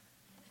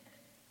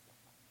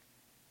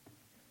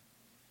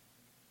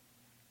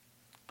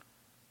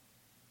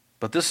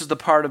 But this is the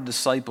part of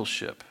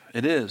discipleship.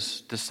 It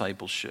is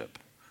discipleship.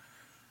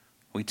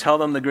 We tell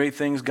them the great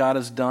things God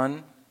has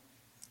done.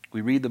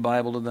 We read the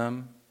Bible to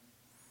them.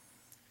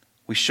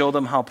 We show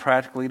them how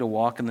practically to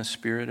walk in the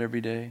Spirit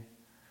every day.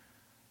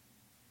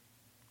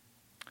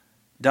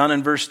 Down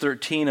in verse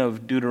 13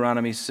 of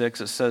Deuteronomy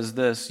 6, it says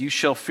this, "You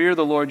shall fear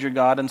the Lord your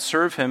God and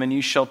serve him, and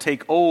you shall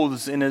take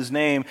oaths in his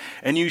name,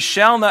 and you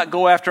shall not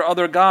go after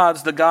other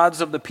gods, the gods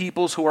of the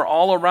peoples who are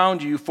all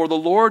around you, for the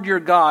Lord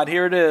your God,"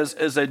 here it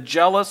is a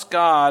jealous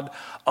God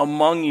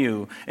among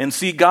you. And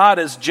see, God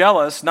is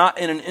jealous, not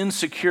in an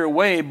insecure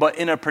way, but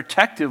in a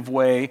protective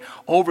way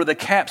over the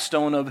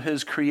capstone of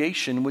his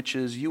creation, which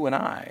is you and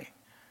I.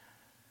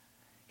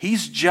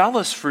 He's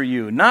jealous for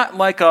you, not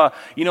like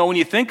when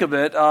you think of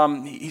it,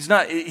 he's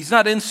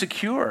not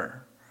insecure.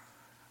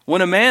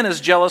 When a man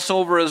is jealous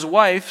over his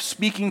wife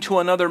speaking to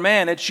another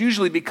man, it's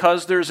usually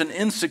because there's an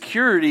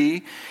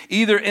insecurity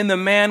either in the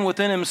man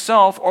within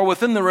himself or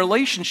within the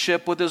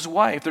relationship with his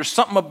wife. There's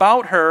something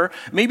about her.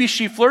 Maybe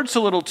she flirts a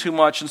little too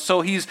much, and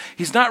so he's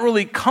not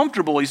really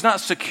comfortable. He's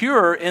not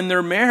secure in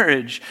their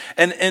marriage.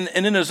 And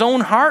in his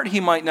own heart,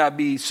 he might not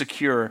be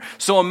secure.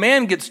 So a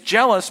man gets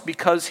jealous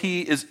because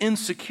he is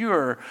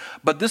insecure.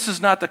 But this is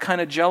not the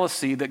kind of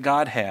jealousy that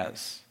God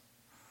has.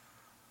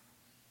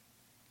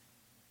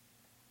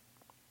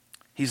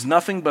 He's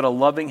nothing but a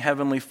loving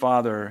heavenly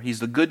Father. He's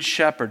the good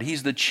shepherd.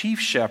 He's the chief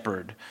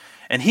shepherd.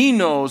 And he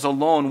knows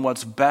alone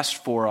what's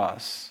best for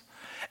us.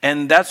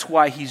 And that's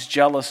why he's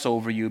jealous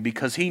over you,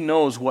 because he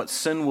knows what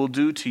sin will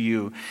do to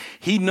you.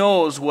 He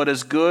knows what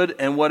is good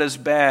and what is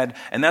bad.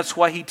 And that's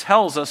why he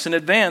tells us in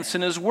advance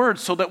in his word,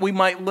 so that we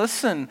might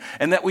listen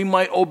and that we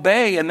might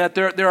obey, and that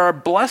there are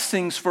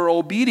blessings for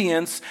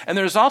obedience, and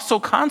there's also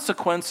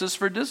consequences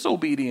for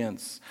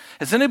disobedience.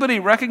 Has anybody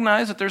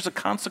recognized that there's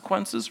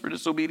consequences for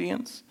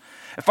disobedience?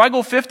 If I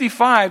go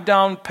 55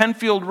 down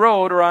Penfield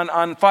Road or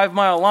on 5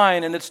 Mile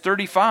Line and it's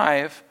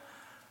 35,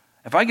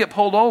 if I get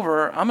pulled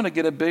over, I'm going to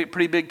get a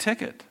pretty big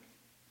ticket.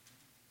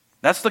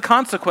 That's the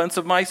consequence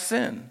of my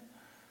sin.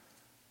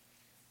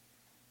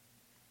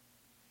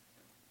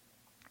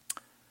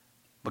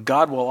 But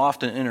God will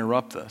often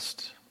interrupt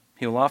us.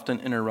 He will often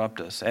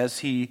interrupt us, as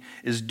he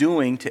is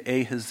doing to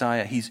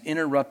Ahaziah. He's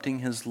interrupting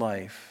his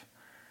life.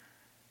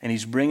 And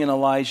he's bringing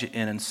Elijah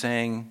in and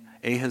saying,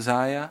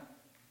 "Ahaziah,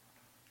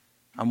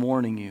 I'm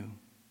warning you.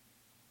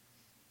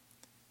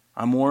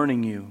 I'm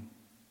warning you."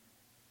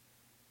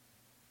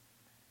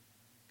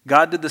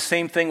 God did the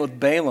same thing with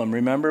Balaam.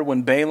 Remember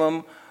when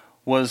Balaam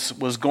was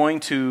going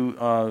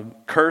to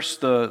curse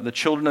the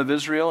children of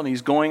Israel, and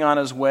he's going on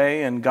his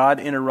way, and God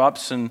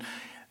interrupts, and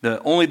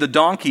only the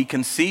donkey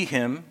can see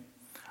him.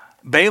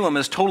 Balaam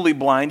is totally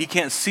blind. He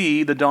can't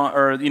see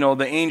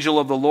the angel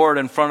of the Lord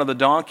in front of the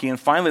donkey, and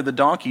finally the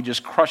donkey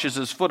just crushes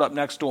his foot up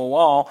next to a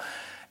wall.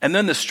 And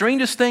then the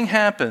strangest thing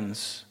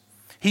happens.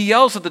 He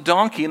yells at the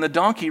donkey, and the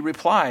donkey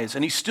replies,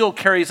 and he still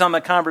carries on the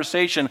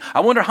conversation.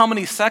 I wonder how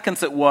many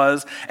seconds it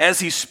was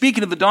as he's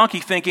speaking to the donkey,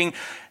 thinking,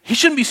 he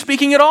shouldn't be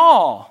speaking at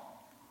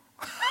all.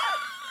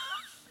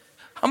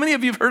 How many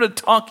of you have heard a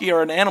donkey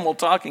or an animal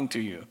talking to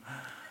you?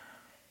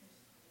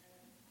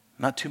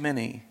 Not too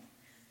many.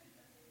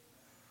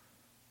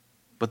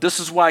 But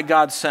this is why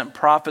God sent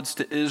prophets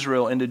to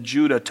Israel and to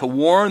Judah to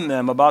warn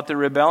them about the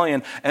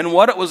rebellion and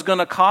what it was going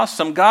to cost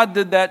them. God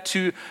did that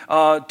to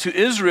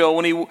Israel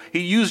when he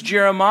used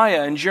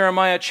Jeremiah. In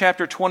Jeremiah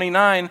chapter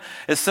 29,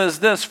 it says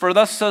this, "For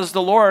thus says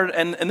the Lord,"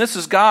 and this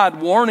is God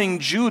warning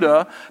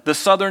Judah, the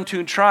southern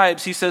two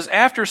tribes. He says,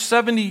 "After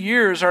 70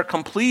 years are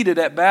completed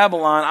at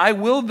Babylon, I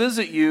will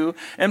visit you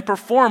and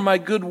perform my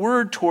good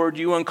word toward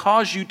you and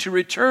cause you to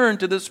return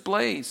to this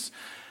place.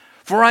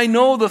 For I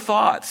know the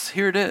thoughts,"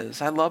 here it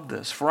is, I love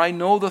this, "for I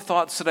know the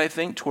thoughts that I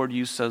think toward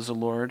you, says the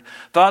Lord,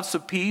 thoughts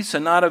of peace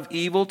and not of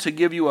evil, to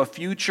give you a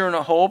future and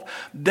a hope.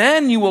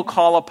 Then you will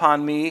call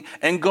upon me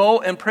and go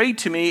and pray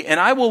to me, and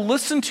I will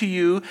listen to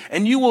you,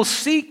 and you will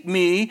seek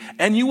me,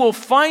 and you will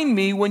find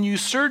me when you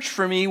search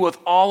for me with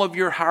all of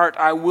your heart.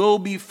 I will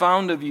be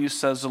found of you,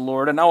 says the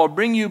Lord, and I will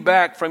bring you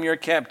back from your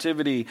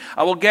captivity.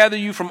 I will gather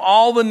you from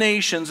all the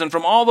nations and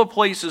from all the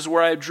places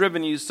where I have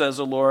driven you, says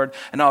the Lord,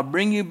 and I'll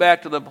bring you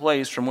back to the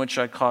place from which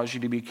I caused you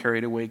to be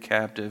carried away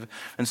captive."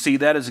 And see,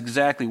 that is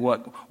exactly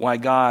why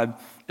God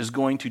is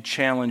going to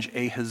challenge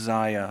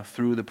Ahaziah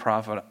through the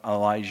prophet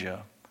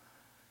Elijah.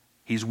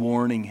 He's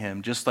warning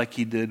him, just like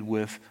he did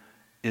with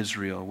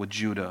Israel, with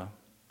Judah.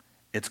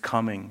 It's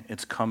coming,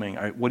 it's coming.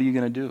 All right, what are you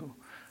going to do?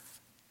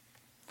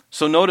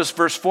 So notice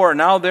verse 4,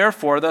 "Now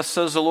therefore, thus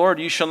says the Lord,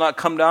 you shall not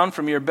come down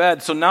from your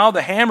bed." So now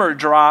the hammer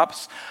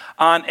drops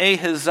on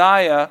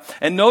Ahaziah.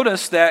 And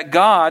notice that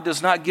God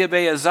does not give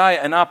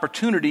Ahaziah an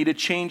opportunity to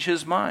change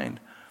his mind.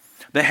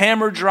 The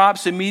hammer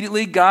drops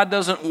immediately. God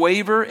doesn't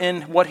waver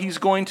in what he's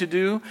going to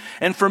do.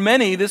 And for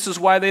many, this is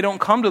why they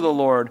don't come to the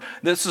Lord.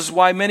 This is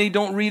why many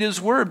don't read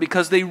his word,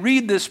 because they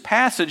read this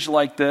passage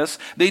like this.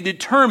 They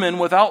determine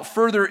without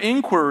further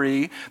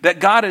inquiry that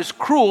God is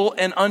cruel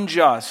and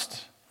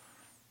unjust.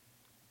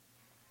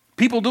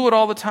 People do it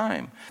all the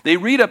time. They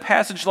read a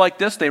passage like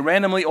this, they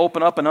randomly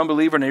open up an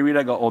unbeliever and they read it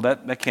and go, oh,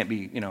 that can't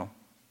be,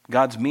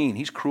 God's mean.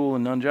 He's cruel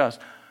and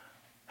unjust.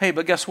 Hey,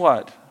 but guess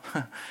what?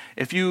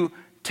 If you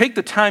take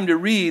the time to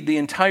read the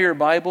entire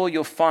Bible,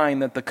 you'll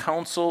find that the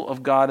counsel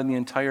of God in the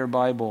entire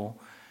Bible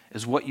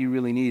is what you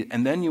really need.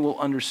 And then you will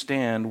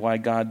understand why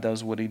God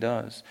does what he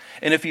does.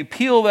 And if you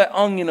peel that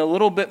onion a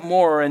little bit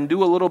more and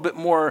do a little bit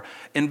more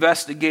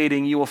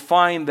investigating, you will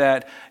find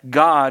that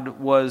God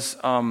was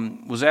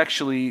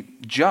actually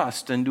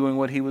just in doing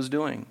what he was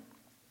doing.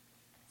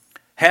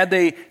 Had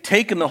they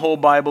taken the whole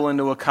Bible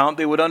into account,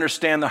 they would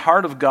understand the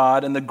heart of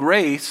God and the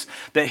grace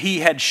that he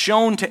had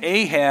shown to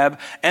Ahab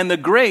and the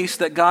grace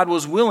that God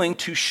was willing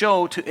to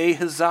show to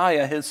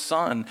Ahaziah, his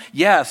son.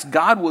 Yes,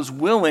 God was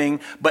willing,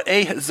 but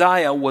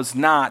Ahaziah was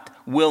not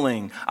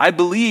willing. I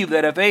believe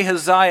that if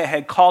Ahaziah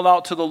had called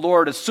out to the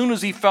Lord as soon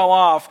as he fell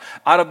off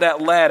out of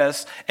that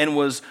lattice and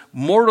was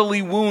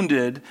mortally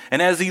wounded,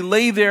 and as he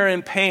lay there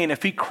in pain,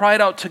 if he cried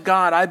out to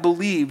God, I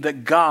believe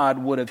that God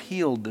would have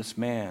healed this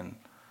man.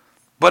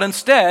 But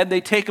instead,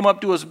 they take him up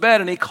to his bed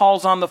and he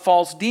calls on the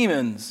false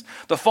demons,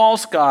 the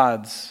false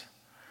gods.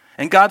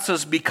 And God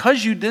says,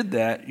 because you did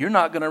that, you're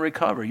not going to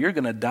recover. You're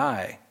going to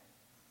die.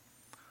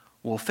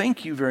 Well,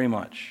 thank you very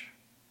much.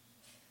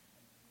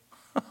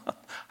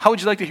 How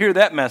would you like to hear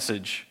that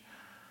message?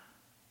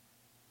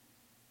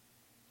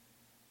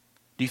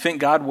 Do you think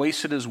God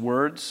wasted his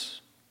words?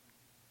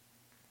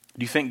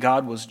 Do you think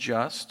God was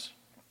just?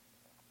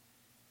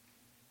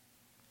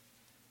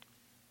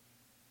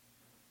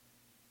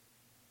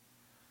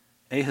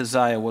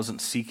 Ahaziah wasn't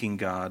seeking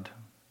God,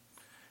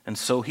 and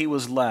so he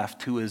was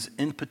left to his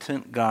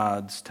impotent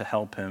gods to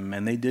help him,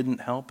 and they didn't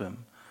help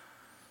him.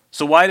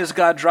 So why does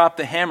God drop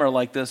the hammer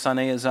like this on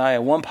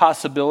Ahaziah? One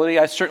possibility,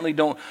 I certainly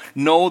don't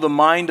know the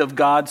mind of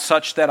God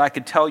such that I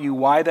could tell you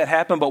why that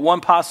happened, but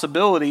one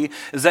possibility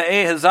is that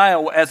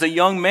Ahaziah, as a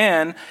young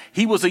man,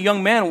 he was a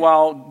young man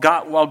while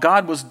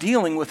God was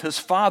dealing with his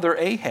father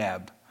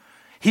Ahab.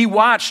 He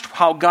watched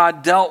how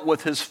God dealt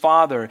with his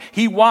father.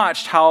 He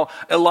watched how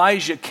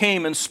Elijah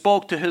came and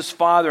spoke to his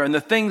father and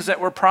the things that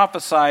were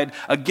prophesied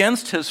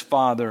against his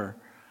father.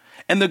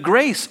 And the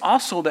grace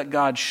also that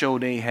God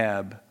showed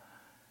Ahab.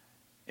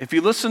 If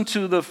you listen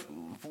to the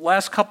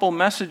last couple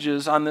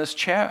messages on this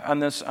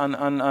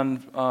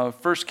on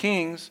 1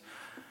 Kings,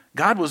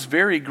 God was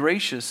very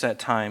gracious at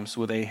times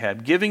with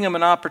Ahab, giving him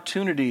an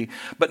opportunity.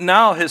 But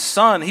now his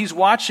son, he's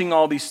watching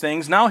all these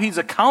things. Now he's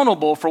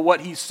accountable for what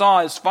he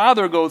saw his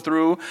father go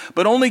through,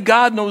 but only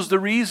God knows the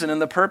reason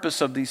and the purpose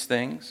of these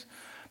things.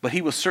 But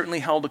he was certainly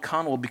held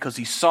accountable because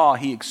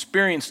he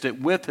experienced it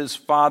with his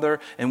father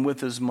and with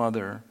his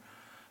mother.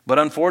 But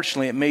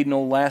unfortunately, it made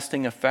no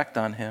lasting effect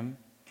on him.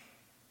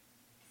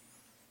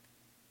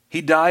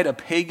 He died a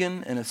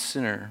pagan and a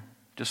sinner,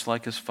 just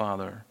like his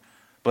father.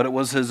 But it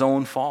was his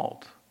own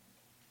fault.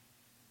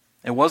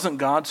 It wasn't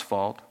God's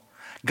fault.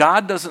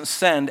 God doesn't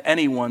send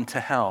anyone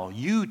to hell.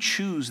 You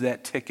choose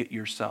that ticket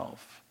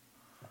yourself.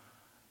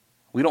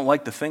 We don't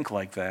like to think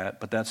like that,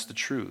 but that's the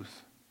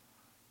truth.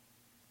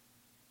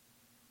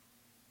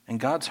 And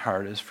God's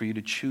heart is for you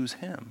to choose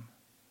him.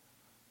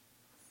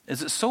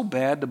 Is it so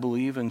bad to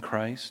believe in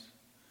Christ?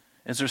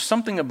 Is there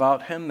something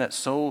about him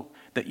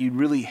that you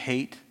really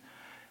hate?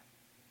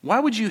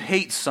 Why would you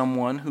hate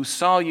someone who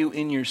saw you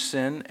in your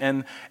sin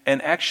and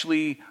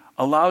actually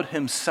allowed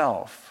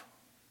himself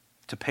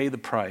to pay the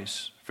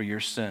price for your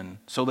sin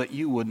so that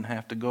you wouldn't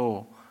have to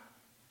go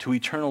to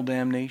eternal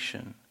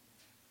damnation?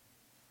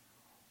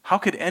 How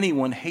could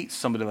anyone hate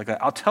somebody like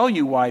that? I'll tell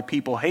you why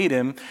people hate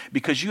him,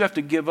 because you have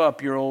to give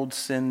up your old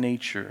sin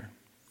nature.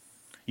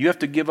 You have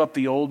to give up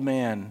the old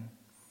man.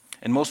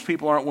 And most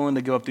people aren't willing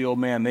to give up the old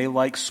man. They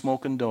like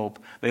smoking dope.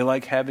 They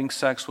like having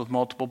sex with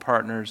multiple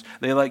partners.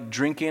 They like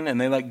drinking, and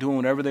they like doing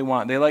whatever they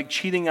want. They like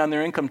cheating on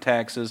their income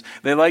taxes.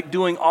 They like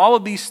doing all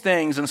of these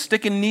things and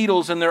sticking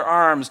needles in their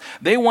arms.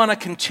 They want to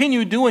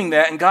continue doing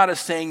that, and God is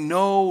saying,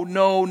 no,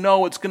 no,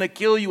 no, it's going to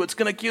kill you. It's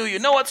going to kill you.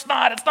 No, it's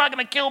not. It's not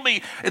going to kill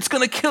me. It's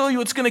going to kill you.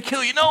 It's going to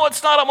kill you. No,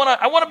 it's not.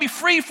 I want to be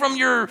free from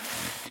I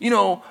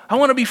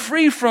want to be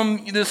free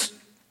from this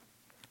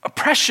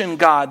oppression,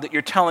 God, that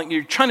you're trying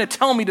to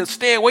tell me to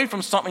stay away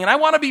from something, and I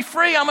want to be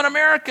free. I'm an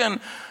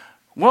American.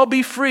 Well,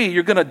 be free.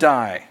 You're going to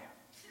die.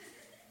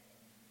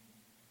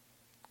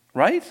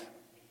 Right?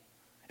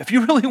 If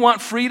you really want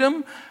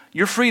freedom,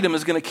 your freedom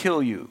is going to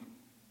kill you.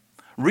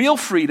 Real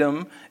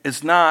freedom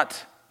is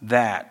not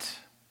that.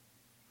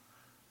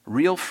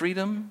 Real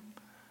freedom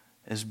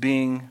is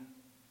being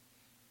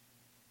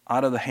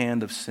out of the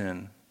hand of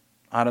sin,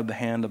 out of the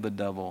hand of the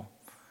devil.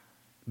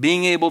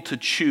 Being able to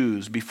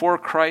choose. Before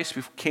Christ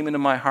came into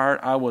my heart,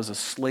 I was a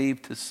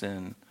slave to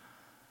sin.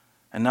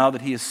 And now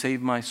that he has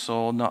saved my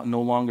soul,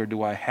 no longer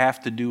do I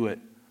have to do it.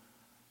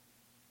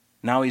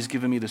 Now he's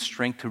given me the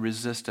strength to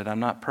resist it. I'm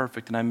not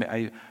perfect, and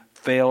I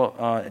fail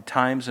at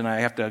times, and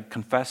I have to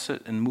confess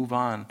it and move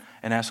on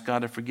and ask God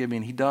to forgive me,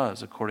 and he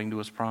does according to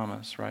his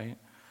promise, right?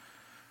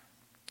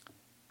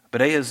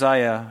 But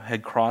Ahaziah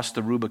had crossed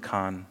the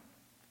Rubicon,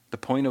 the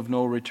point of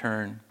no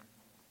return.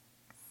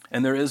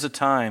 And there is a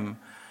time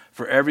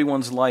for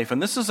everyone's life.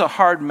 And this is a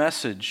hard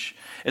message.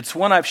 It's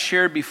one I've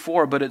shared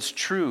before, but it's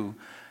true.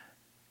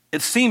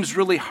 It seems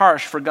really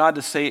harsh for God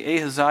to say,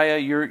 Ahaziah,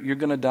 you're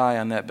going to die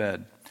on that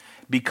bed.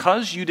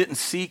 Because you didn't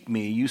seek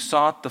me, you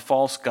sought the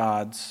false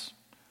gods.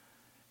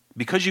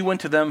 Because you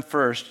went to them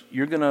first,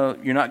 you're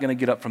not going to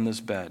get up from this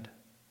bed.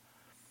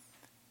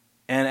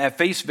 And at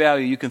face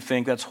value, you can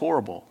think that's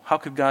horrible. How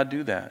could God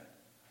do that?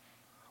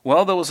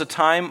 Well, there was a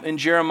time in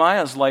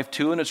Jeremiah's life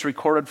too, and it's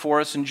recorded for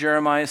us in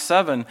Jeremiah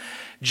 7.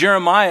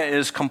 Jeremiah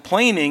is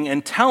complaining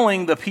and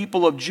telling the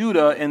people of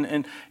Judah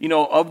and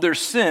of their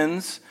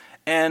sins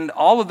and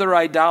all of their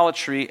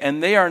idolatry,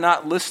 and they are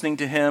not listening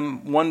to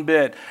him one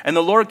bit. And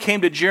the Lord came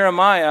to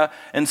Jeremiah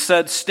and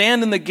said,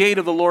 stand in the gate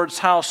of the Lord's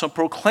house and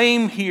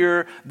proclaim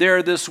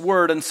there this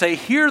word, and say,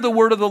 hear the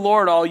word of the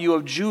Lord, all you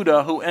of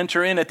Judah who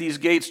enter in at these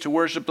gates to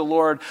worship the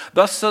Lord.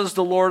 Thus says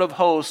the Lord of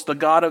hosts, the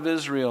God of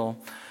Israel.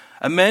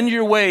 Amend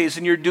your ways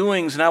and your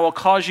doings, and I will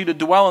cause you to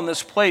dwell in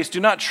this place.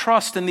 Do not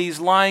trust in these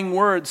lying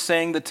words,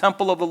 saying, the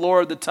temple of the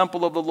Lord, the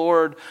temple of the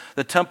Lord,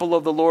 the temple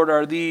of the Lord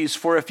are these.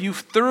 For if you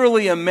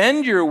thoroughly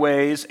amend your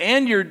ways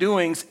and your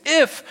doings,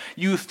 if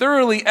you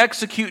thoroughly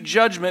execute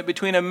judgment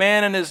between a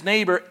man and his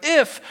neighbor,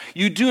 if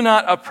you do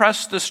not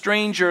oppress the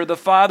stranger, the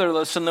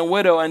fatherless, and the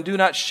widow, and do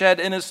not shed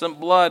innocent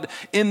blood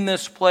in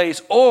this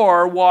place,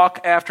 or walk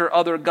after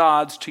other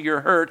gods to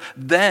your hurt,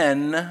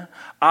 then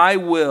I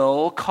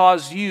will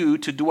cause you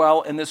to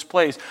dwell in this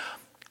place.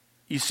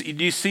 Do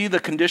you see the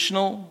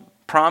conditional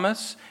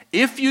promise?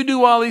 If you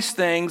do all these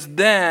things,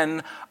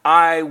 then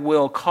I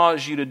will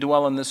cause you to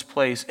dwell in this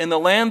place. In the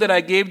land that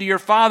I gave to your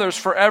fathers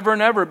forever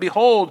and ever,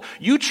 behold,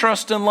 you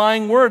trust in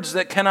lying words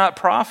that cannot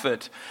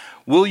profit.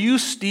 Will you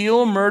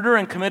steal, murder,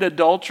 and commit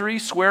adultery,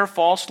 swear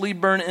falsely,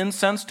 burn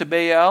incense to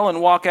Baal, and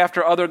walk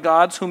after other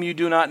gods whom you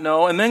do not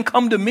know, and then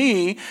come to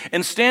me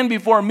and stand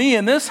before me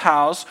in this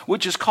house,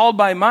 which is called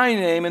by my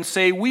name, and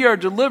say, we are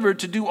delivered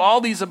to do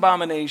all these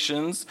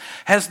abominations?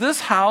 Has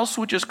this house,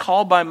 which is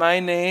called by my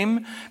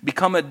name,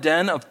 become a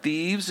den of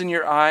thieves in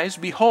your eyes?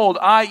 Behold,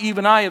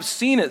 even I have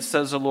seen it,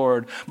 says the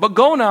Lord. But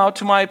go now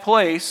to my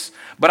place,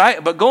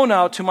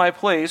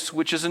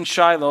 which is in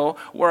Shiloh,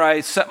 where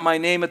I set my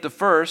name at the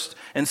first,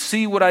 and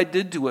see what I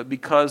did to it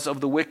because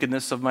of the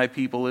wickedness of my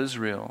people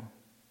Israel.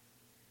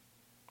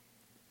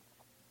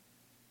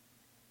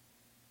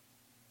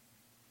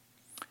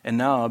 And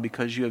now,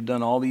 because you have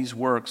done all these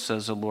works,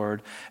 says the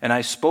Lord, and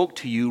I spoke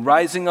to you,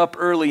 rising up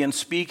early and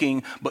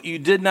speaking, but you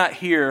did not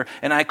hear,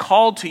 and I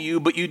called to you,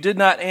 but you did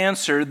not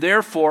answer,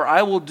 therefore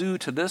I will do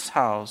to this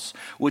house,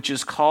 which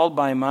is called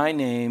by my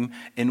name,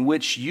 in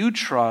which you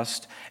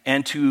trust,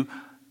 and to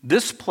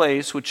this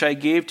place which I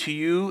gave to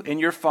you and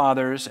your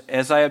fathers,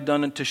 as I have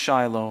done it to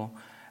Shiloh,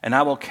 and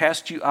I will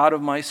cast you out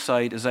of my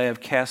sight, as I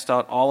have cast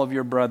out all of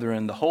your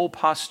brethren, the whole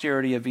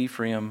posterity of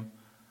Ephraim.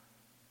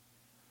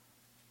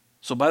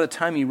 So by the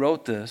time he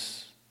wrote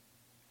this,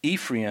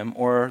 Ephraim,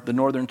 or the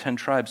northern 10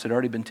 tribes, had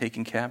already been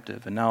taken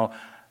captive. And now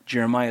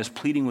Jeremiah is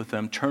pleading with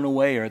them, turn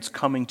away, or it's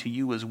coming to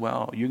you as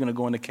well. You're going to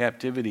go into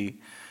captivity.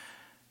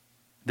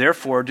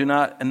 Therefore, do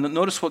not, and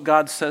notice what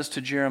God says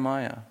to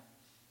Jeremiah.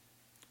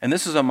 And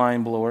this is a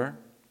mind blower.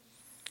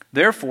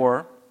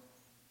 Therefore,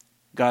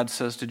 God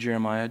says to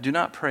Jeremiah, do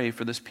not pray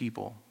for this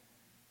people,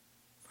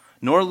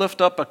 nor lift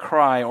up a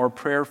cry or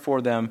prayer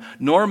for them,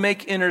 nor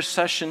make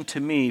intercession to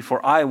me,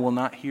 for I will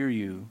not hear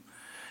you.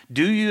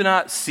 Do you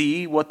not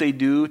see what they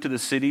do to the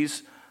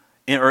cities,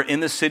 or in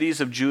the cities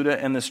of Judah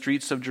and the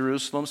streets of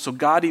Jerusalem? So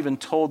God even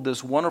told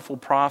this wonderful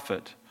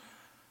prophet,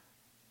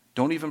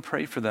 don't even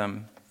pray for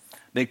them.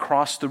 They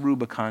crossed the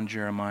Rubicon,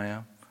 Jeremiah.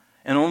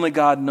 And only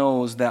God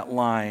knows that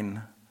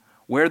line.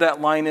 Where that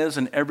line is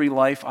in every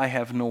life, I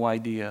have no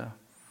idea.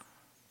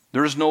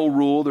 There's no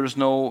rule, there's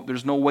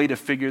no way to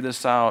figure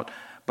this out.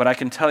 But I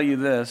can tell you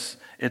this,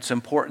 it's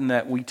important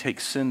that we take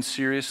sin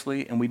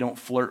seriously and we don't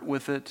flirt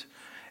with it,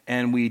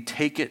 and we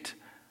take it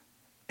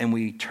and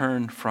we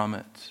turn from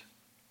it.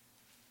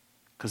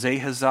 Because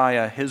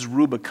Ahaziah, his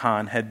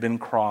Rubicon had been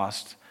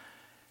crossed,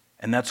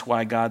 and that's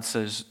why God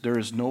says, there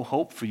is no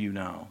hope for you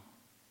now.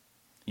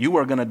 You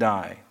are going to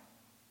die.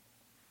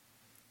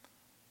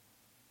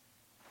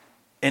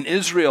 And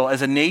Israel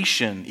as a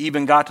nation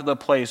even got to the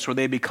place where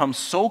they become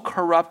so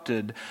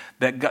corrupted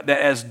that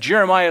as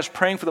Jeremiah is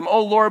praying for them,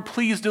 oh Lord,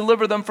 please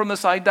deliver them from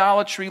this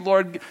idolatry.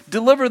 Lord,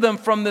 deliver them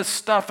from this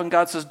stuff. And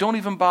God says, don't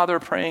even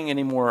bother praying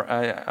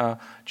anymore,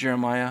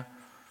 Jeremiah,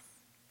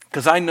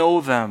 because I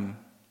know them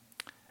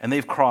and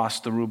they've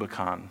crossed the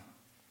Rubicon.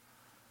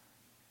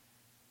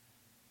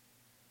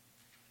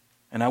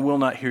 And I will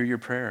not hear your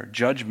prayer.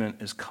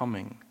 Judgment is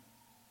coming.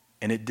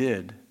 And it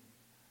did.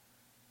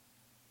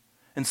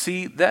 And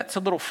see, that's a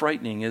little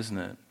frightening, isn't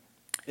it?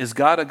 Is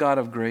God a God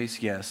of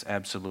grace? Yes,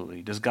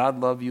 absolutely. Does God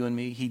love you and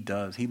me? He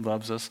does. He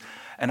loves us.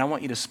 And I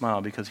want you to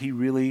smile because he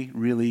really,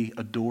 really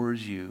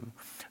adores you.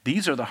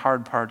 These are the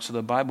hard parts of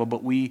the Bible,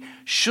 but we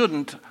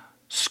shouldn't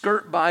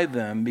skirt by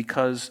them,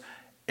 because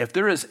if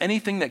there is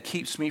anything that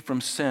keeps me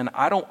from sin,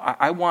 I do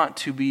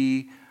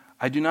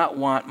not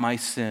want my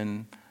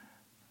sin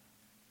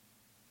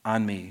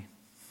on me.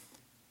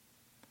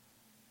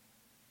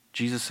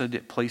 Jesus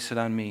said, place it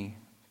on me.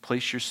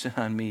 Place your sin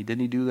on me.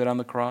 Didn't he do that on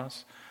the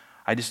cross?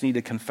 I just need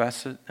to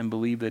confess it and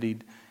believe that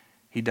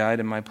he died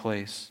in my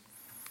place.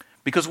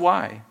 Because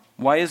why?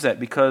 Why is that?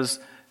 Because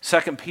 2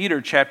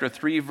 Peter chapter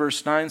 3,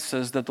 verse 9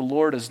 says that the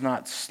Lord is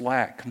not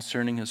slack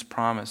concerning his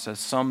promise, as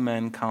some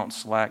men count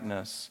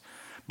slackness.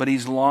 But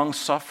he's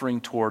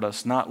long-suffering toward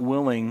us, not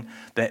willing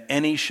that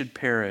any should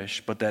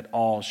perish, but that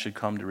all should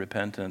come to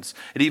repentance.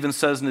 It even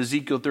says in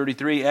Ezekiel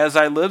 33, as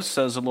I live,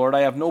 says the Lord, I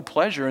have no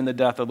pleasure in the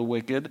death of the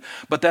wicked,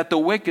 but that the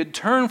wicked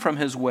turn from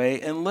his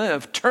way and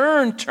live.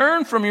 Turn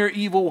from your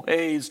evil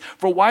ways,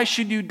 for why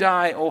should you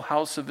die, O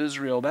house of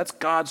Israel? That's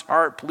God's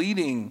heart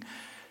pleading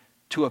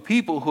to a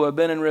people who have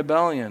been in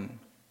rebellion.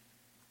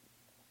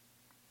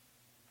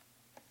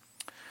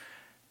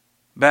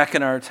 Back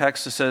in our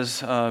text, it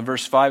says,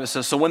 verse 5, it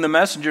says, so when the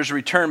messengers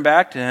returned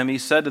back to him, he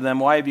said to them,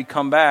 why have you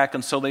come back?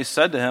 And so they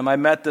said to him, I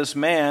met this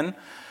man,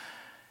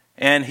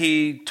 and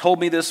he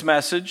told me this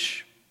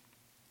message.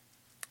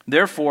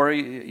 Therefore,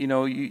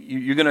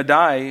 you're going to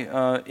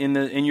die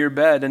in your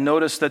bed. And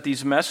notice that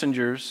these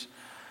messengers,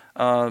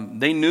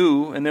 they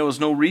knew, and there was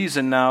no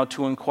reason now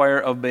to inquire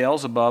of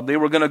Beelzebub. They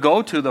were going to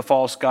go to the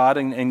false god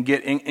and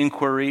get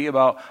inquiry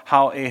about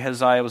how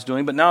Ahaziah was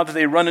doing. But now that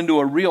they run into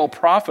a real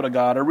prophet of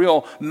God, a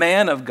real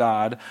man of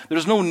God,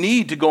 there's no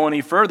need to go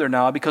any further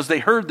now, because they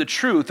heard the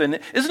truth. And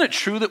isn't it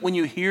true that when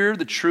you hear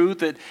the truth,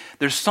 that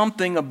there's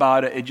something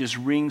about it, it just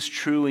rings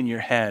true in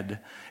your head.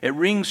 It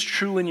rings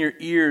true in your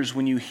ears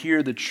when you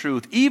hear the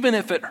truth, even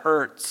if it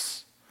hurts.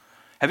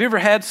 Have you ever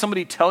had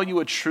somebody tell you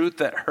a truth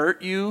that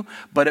hurt you,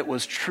 but it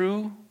was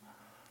true?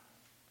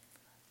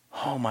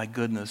 Oh my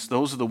goodness,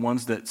 those are the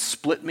ones that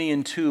split me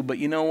in two. But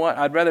you know what?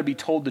 I'd rather be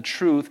told the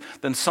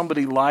truth than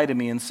somebody lie to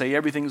me and say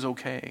everything's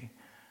okay.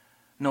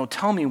 No,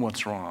 tell me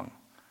what's wrong.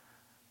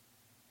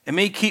 It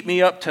may keep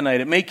me up tonight.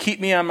 It may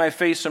keep me on my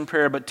face in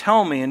prayer, but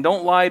tell me and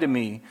don't lie to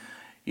me.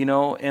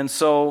 And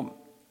so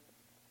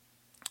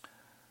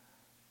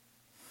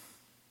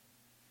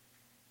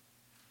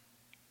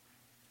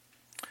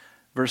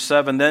verse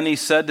 7, then he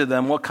said to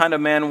them, what kind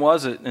of man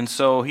was it? And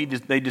so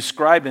they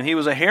described him. He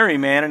was a hairy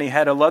man, and he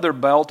had a leather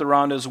belt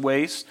around his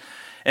waist.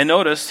 And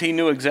notice, he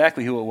knew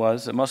exactly who it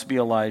was. It must be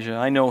Elijah.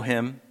 I know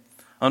him.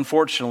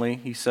 Unfortunately,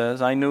 he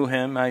says, I knew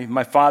him.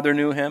 My father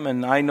knew him,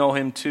 and I know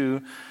him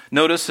too.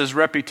 Notice his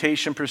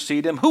reputation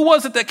preceded him. Who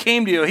was it that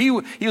came to you?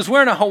 He was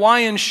wearing a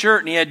Hawaiian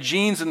shirt, and he had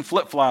jeans and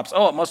flip-flops.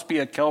 Oh, it must be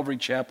a Calvary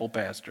Chapel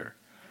pastor.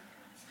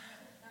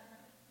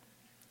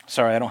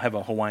 Sorry, I don't have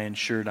a Hawaiian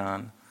shirt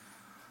on.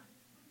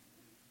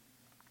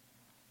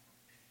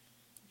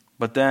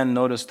 But then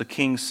notice the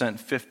king sent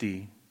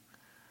 50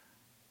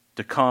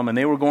 to come, and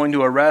they were going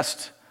to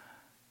arrest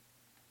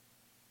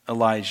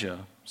Elijah.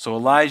 So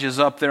Elijah's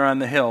up there on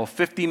the hill.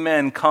 50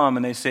 men come,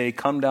 and they say,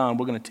 come down,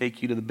 we're going to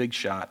take you to the big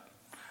shot.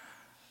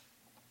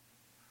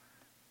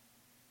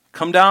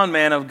 Come down,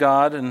 man of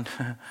God. And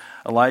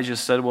Elijah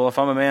said, well, if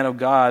I'm a man of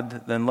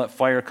God, then let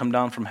fire come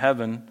down from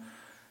heaven.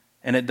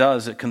 And it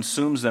does. It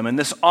consumes them. And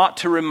this ought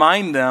to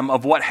remind them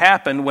of what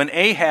happened when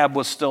Ahab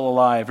was still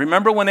alive.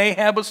 Remember when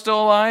Ahab was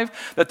still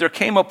alive? That there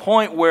came a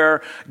point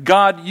where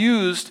God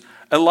used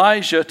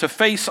Elijah to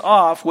face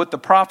off with the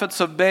prophets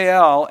of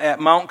Baal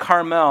at Mount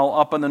Carmel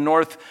up in the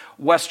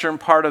northwestern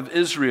part of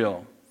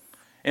Israel.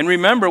 And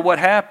remember what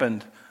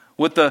happened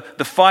with the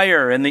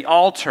fire and the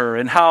altar,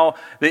 and how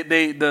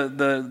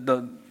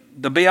the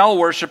Baal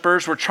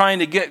worshipers were trying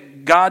to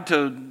get God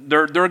to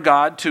their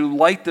God to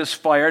light this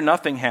fire.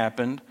 Nothing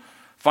happened.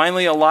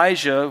 Finally,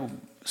 Elijah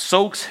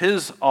soaks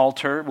his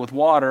altar with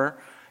water.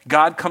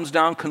 God comes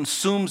down,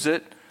 consumes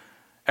it.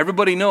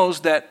 Everybody knows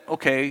that,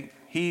 okay,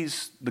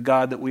 he's the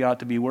God that we ought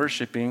to be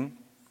worshiping.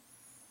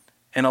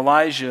 And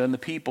Elijah and the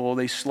people,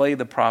 they slay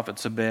the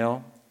prophets of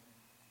Baal.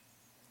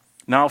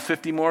 Now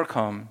 50 more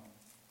come.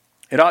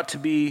 It ought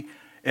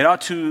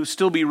to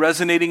still be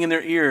resonating in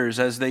their ears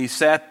as they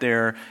sat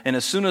there. And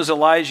as soon as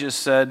Elijah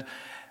said,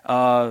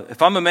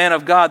 if I'm a man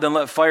of God, then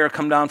let fire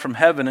come down from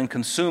heaven and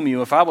consume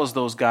you. If I was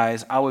those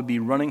guys, I would be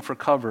running for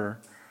cover.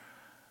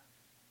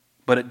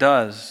 But it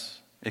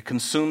does. It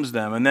consumes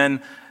them. And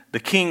then the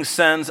king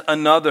sends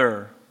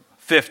another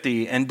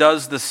 50 and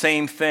does the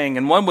same thing.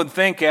 And one would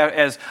think,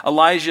 as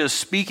Elijah is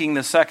speaking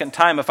the second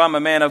time, if I'm a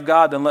man of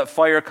God, then let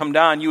fire come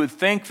down. You would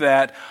think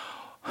that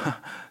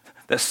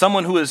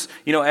someone who is,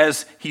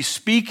 as he's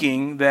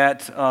speaking,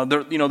 that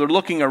they're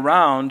looking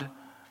around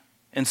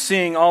and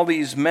seeing all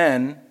these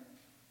men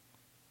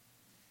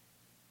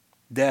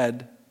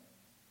dead.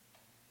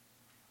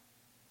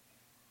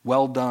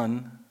 Well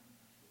done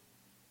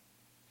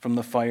from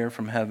the fire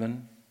from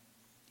heaven.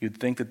 You'd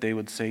think that they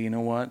would say, you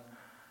know what?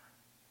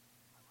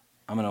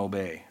 I'm going to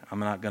obey. I'm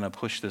not going to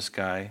push this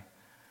guy.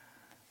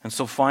 And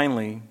so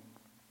finally,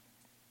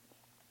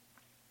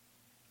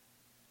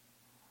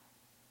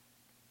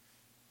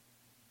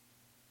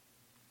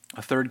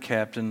 a third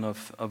captain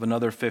of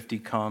another 50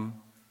 come,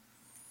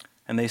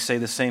 and they say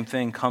the same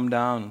thing, come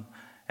down.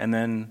 And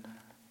then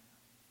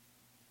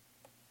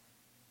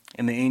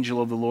the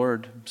angel of the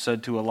Lord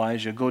said to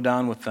Elijah, go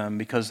down with them,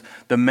 because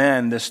the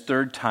men, this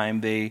third time,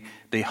 they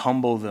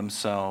humble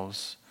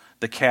themselves.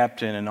 The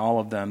captain and all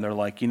of them, they're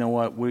like, you know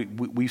what,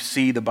 we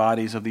see the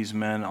bodies of these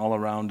men all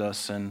around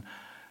us, and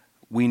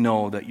we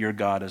know that your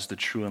God is the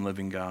true and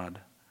living God.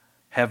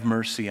 Have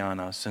mercy on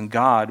us. And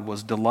God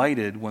was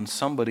delighted when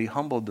somebody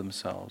humbled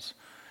themselves.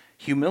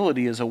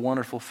 Humility is a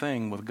wonderful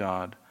thing with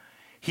God.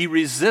 He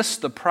resists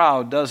the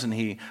proud, doesn't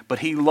he? But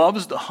he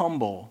loves the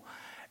humble.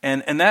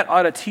 And that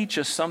ought to teach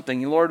us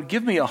something. Lord,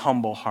 give me a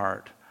humble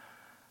heart.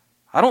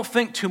 I don't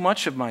think too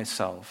much of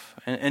myself,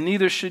 and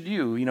neither should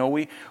you. You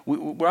know,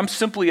 I'm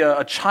simply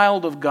a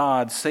child of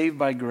God, saved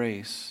by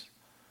grace.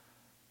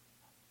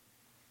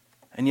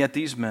 And yet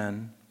these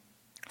men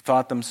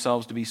thought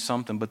themselves to be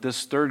something. But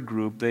this third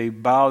group, they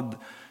bowed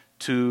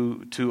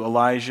to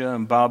Elijah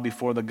and bowed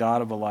before the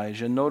God of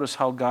Elijah. And notice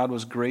how God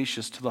was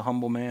gracious to the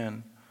humble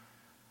man.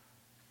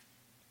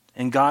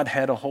 And God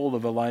had a hold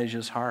of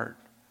Elijah's heart.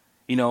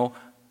 You know,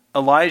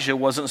 Elijah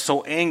wasn't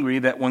so angry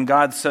that when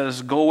God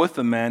says, go with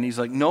the men, he's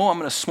like, no, I'm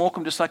going to smoke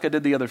them just like I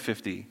did the other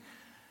 50.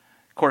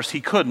 Of course, he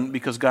couldn't,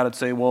 because God would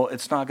say, well,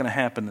 it's not going to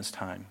happen this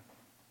time.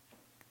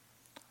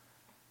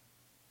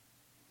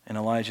 And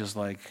Elijah's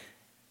like,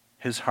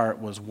 his heart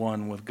was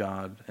one with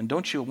God. And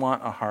don't you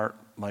want a heart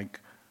like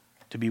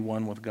to be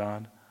one with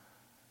God?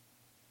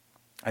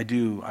 I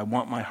do. I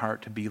want my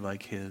heart to be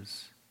like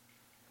his,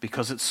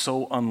 because it's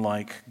so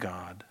unlike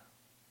God.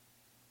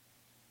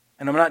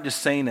 And I'm not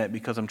just saying that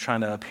because I'm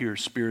trying to appear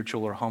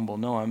spiritual or humble.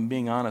 No, I'm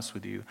being honest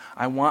with you.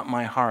 I want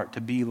my heart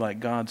to be like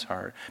God's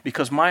heart,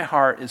 because my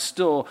heart is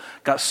still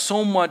got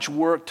so much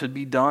work to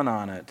be done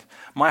on it.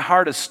 My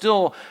heart is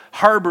still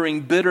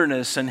harboring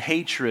bitterness and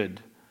hatred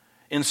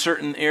in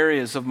certain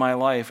areas of my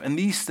life, and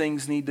these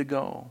things need to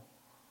go.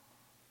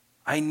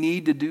 I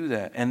need to do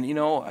that. And you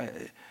know,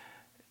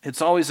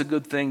 it's always a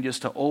good thing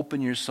just to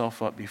open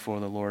yourself up before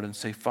the Lord and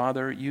say,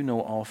 Father, you know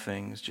all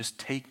things. Just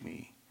take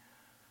me.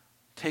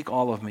 Take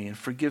all of me and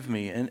forgive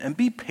me, and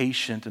be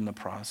patient in the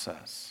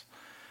process.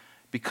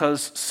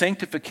 Because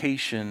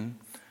sanctification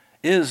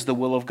is the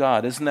will of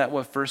God. Isn't that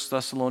what 1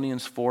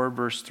 Thessalonians 4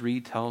 verse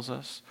 3 tells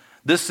us?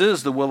 This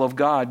is the will of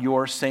God,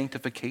 your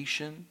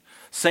sanctification.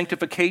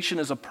 Sanctification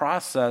is a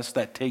process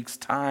that takes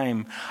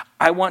time.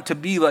 I want to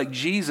be like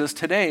Jesus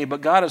today,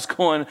 but God is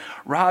going,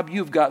 Rob,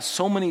 you've got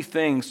so many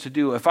things to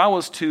do. If I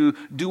was to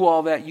do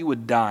all that, you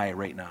would die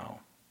right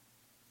now.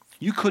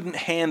 You couldn't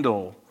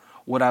handle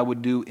what I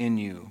would do in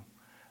you.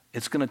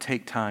 It's going to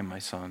take time, my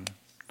son.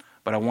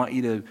 But I want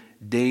you to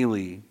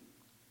daily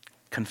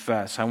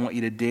confess. I want you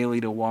to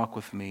daily to walk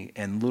with me.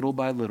 And little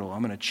by little,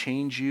 I'm going to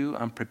change you.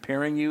 I'm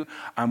preparing you.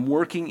 I'm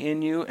working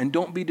in you. And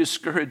don't be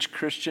discouraged,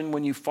 Christian,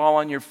 when you fall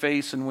on your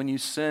face and when you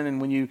sin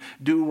and when you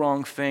do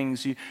wrong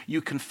things.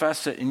 You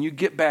confess it and you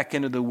get back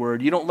into the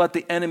Word. You don't let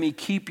the enemy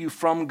keep you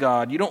from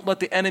God. You don't let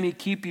the enemy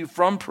keep you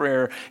from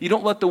prayer. You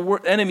don't let the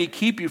enemy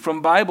keep you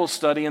from Bible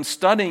study and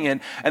studying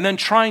it and then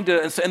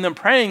and then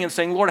praying and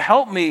saying, Lord,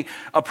 help me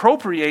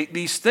appropriate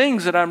these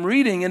things that I'm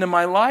reading into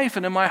my life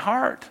and in my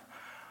heart.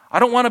 I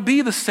don't want to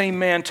be the same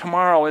man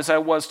tomorrow as I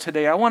was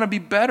today. I want to be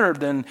better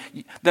than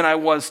I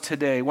was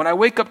today. When I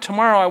wake up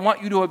tomorrow, I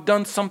want you to have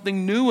done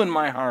something new in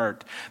my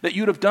heart, that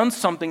you'd have done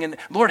something, and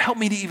Lord, help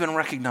me to even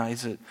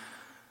recognize it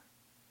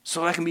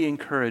so that I can be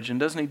encouraged. And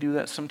doesn't he do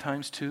that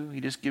sometimes too?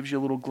 He just gives you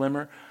a little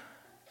glimmer.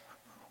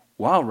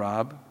 Wow,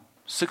 Rob,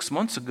 6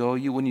 months ago,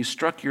 when you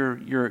struck your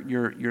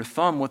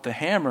thumb with the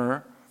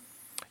hammer,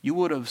 you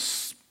would have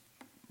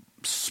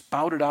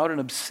spouted out an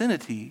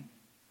obscenity.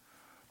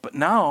 But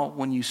now,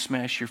 when you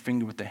smash your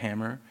finger with the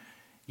hammer,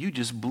 you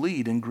just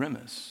bleed and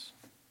grimace.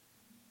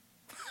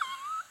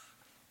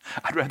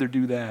 I'd rather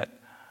do that.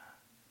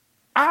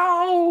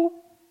 Ow!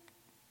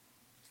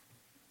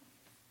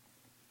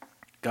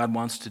 God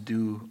wants to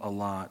do a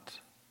lot.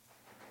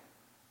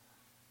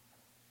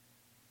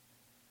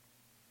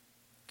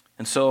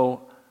 And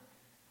so,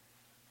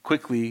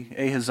 quickly,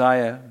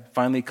 Ahaziah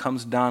finally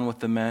comes down with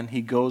the men.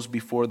 He goes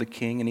before the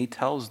king and he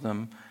tells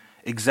them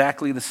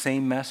exactly the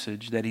same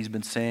message that he's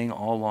been saying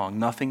all along.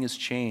 Nothing has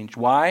changed.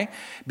 Why?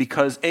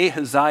 Because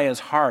Ahaziah's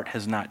heart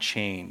has not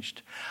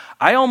changed.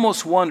 I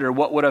almost wonder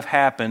what would have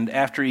happened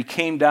after he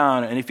came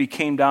down, and if he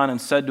came down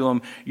and said to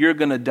him, you're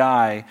going to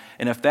die,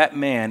 and if that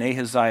man,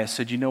 Ahaziah,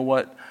 said, you know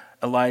what,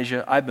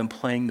 Elijah, I've been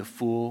playing the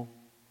fool.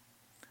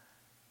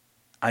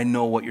 I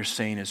know what you're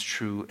saying is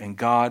true, and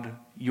God,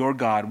 your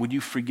God, would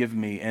you forgive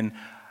me? And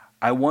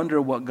I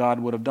wonder what God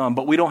would have done.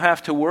 But we don't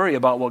have to worry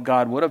about what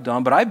God would have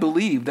done. But I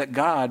believe that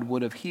God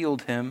would have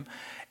healed him.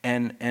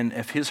 And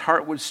if his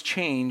heart was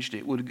changed,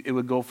 it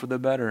would go for the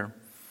better.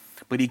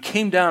 But he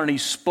came down and he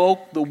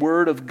spoke the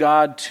word of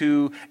God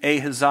to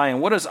Ahaziah.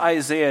 And what does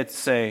Isaiah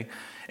say?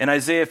 In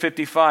Isaiah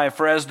 55,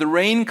 for as the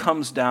rain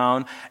comes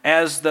down,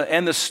 and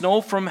the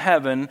snow from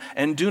heaven,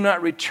 and do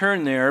not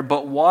return there,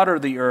 but water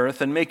the earth,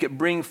 and make it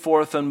bring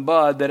forth and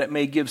bud, that it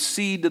may give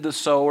seed to the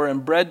sower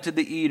and bread to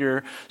the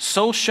eater,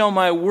 so shall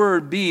my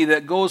word be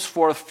that goes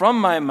forth from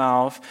my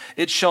mouth.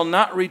 It shall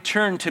not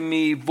return to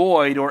me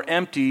void or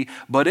empty,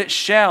 but it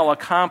shall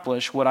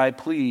accomplish what I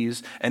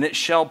please, and it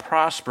shall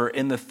prosper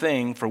in the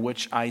thing for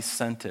which I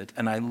sent it.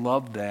 And I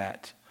love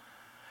that.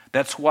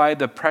 That's why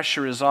the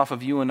pressure is off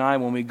of you and I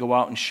when we go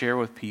out and share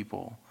with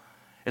people.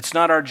 It's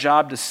not our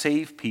job to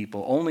save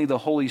people. Only the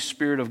Holy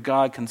Spirit of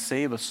God can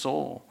save a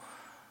soul.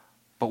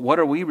 But what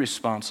are we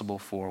responsible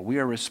for? We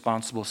are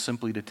responsible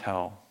simply to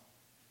tell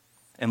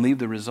and leave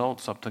the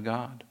results up to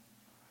God,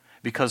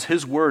 because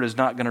his word is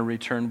not going to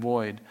return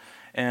void.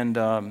 And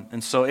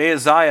so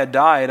Ahaziah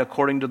died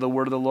according to the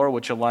word of the Lord,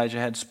 which Elijah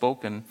had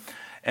spoken.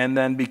 And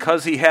then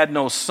because he had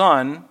no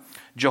son,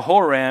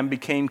 Jehoram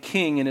became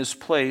king in his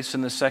place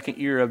in the second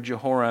year of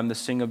Jehoram, the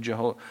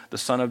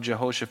son of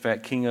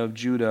Jehoshaphat, king of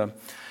Judah.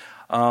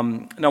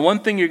 Now, one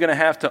thing you're going to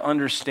have to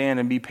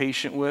understand and be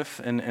patient with,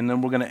 and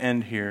then we're going to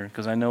end here,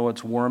 because I know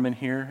it's warm in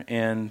here,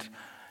 and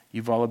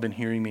you've all been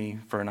hearing me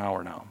for an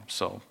hour now.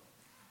 So,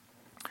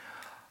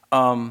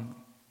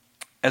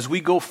 as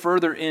we go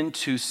further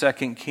into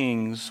 2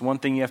 Kings, one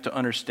thing you have to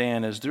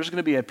understand is there's going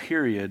to be a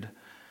period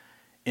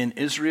in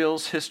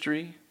Israel's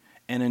history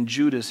and in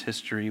Judah's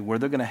history where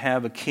they're going to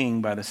have a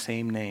king by the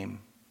same name.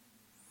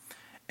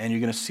 And you're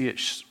going to see it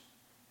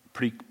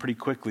pretty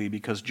quickly,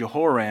 because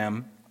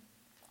Jehoram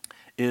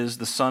is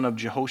the son of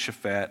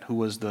Jehoshaphat, who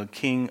was the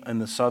king in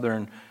the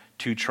southern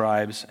two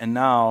tribes. And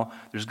now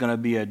there's going to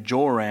be a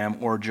Joram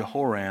or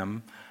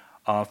Jehoram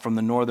from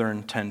the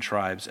northern 10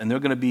 tribes. And they're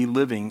going to be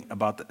living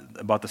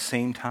about the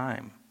same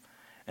time.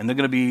 And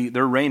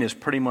their reign is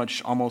pretty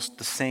much almost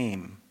the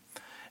same.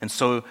 And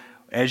so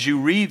as you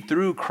read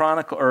through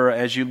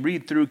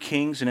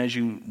Kings, and as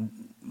you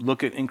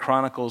look in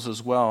Chronicles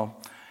as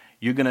well,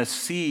 you're going to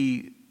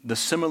see the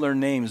similar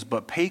names,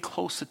 but pay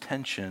close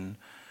attention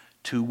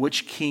to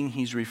which king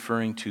he's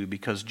referring to,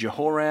 because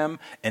Jehoram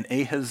and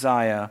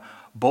Ahaziah,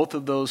 both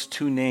of those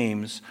two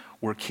names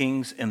were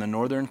kings in the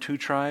northern 2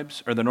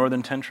 tribes, or the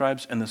northern 10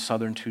 tribes, and the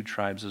southern 2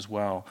 tribes as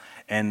well.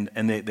 And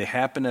they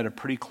happen at a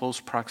pretty close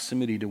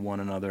proximity to one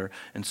another.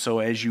 And so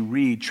as you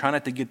read, try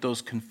not to get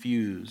those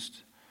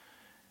confused.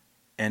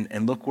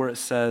 And look where it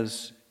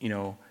says,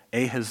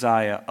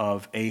 Ahaziah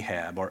of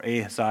Ahab, or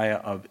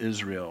Ahaziah of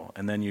Israel.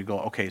 And then you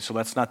go, okay, so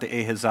that's not the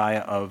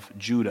Ahaziah of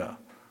Judah.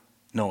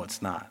 No, it's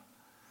not.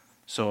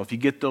 So if you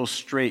get those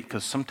straight,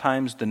 because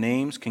sometimes the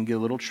names can get a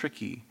little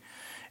tricky.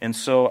 And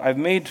so I've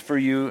made for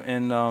you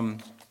in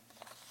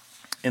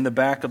the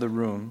back of the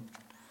room,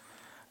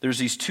 there's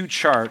these 2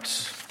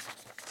 charts,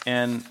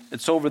 and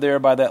it's over there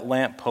by that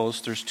lamp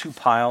post. There's 2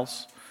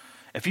 piles.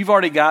 If you've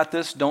already got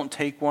this, don't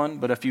take one,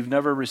 but if you've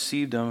never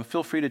received them,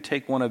 feel free to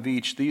take one of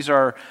each. These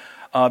are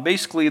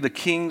basically the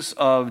kings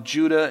of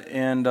Judah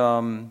and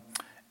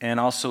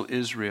also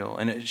Israel.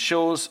 And it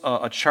shows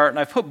a chart, and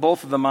I've put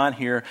both of them on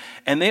here,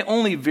 and they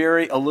only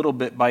vary a little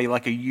bit by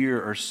like a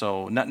year or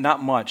so,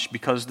 not much,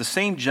 because the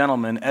same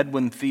gentleman,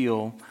 Edwin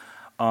Thiel,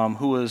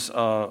 who was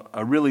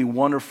a really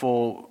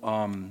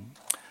wonderful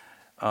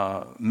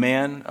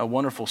man, a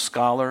wonderful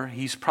scholar.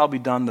 He's probably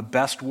done the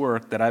best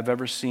work that I've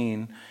ever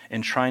seen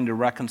in trying to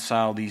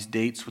reconcile these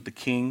dates with the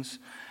kings.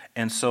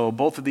 And so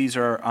both of these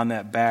are on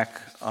that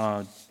back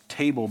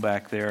table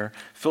back there.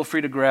 Feel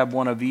free to grab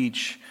one of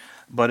each,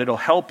 but it'll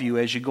help you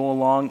as you go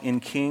along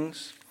in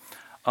Kings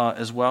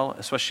as well,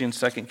 especially in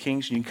 2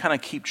 Kings. You can kind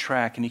of keep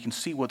track, and you can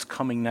see what's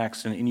coming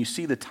next, and you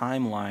see the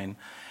timeline.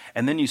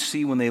 And then you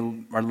see when they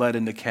are led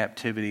into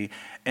captivity.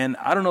 And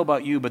I don't know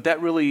about you, but that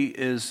really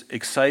is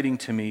exciting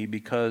to me,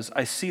 because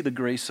I see the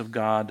grace of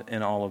God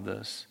in all of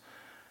this.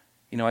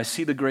 I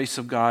see the grace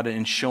of God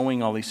in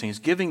showing all these things,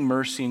 giving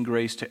mercy and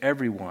grace to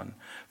everyone,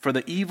 for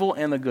the evil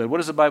and the good. What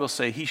does the Bible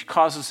say? He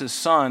causes his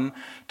sun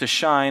to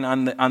shine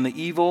on the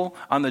evil,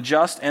 on the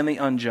just and the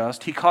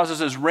unjust. He causes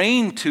his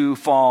rain to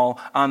fall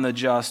on the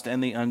just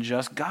and the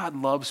unjust. God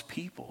loves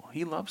people.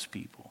 He loves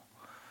people.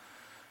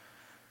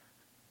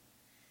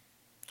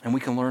 And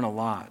we can learn a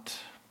lot.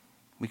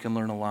 We can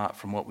learn a lot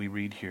from what we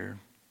read here.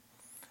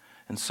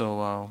 And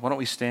so why don't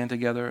we stand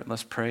together and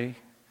let's pray.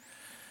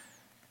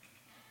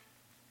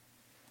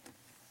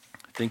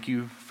 Thank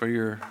you for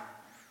your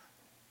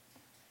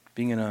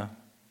being in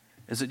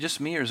is it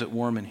just me, or is it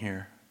warm in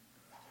here?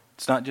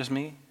 It's not just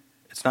me?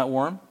 It's not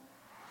warm?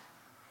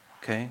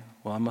 Okay,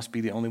 well, I must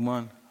be the only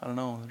one. I don't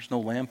know. There's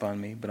no lamp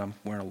on me, but I'm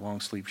wearing a long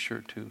sleeve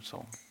shirt too,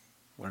 so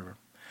whatever.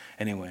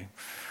 Anyway,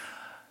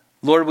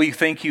 Lord, we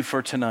thank you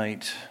for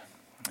tonight.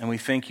 And we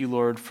thank you,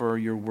 Lord, for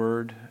your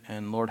word,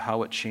 and Lord,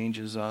 how it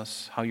changes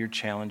us, how you're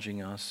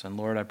challenging us. And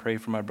Lord, I pray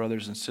for my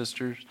brothers and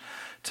sisters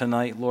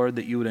tonight, Lord,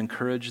 that you would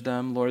encourage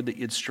them, Lord, that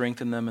you'd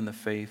strengthen them in the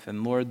faith,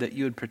 and Lord, that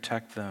you would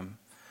protect them.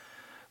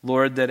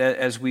 Lord, that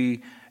as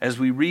we as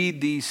we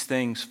read these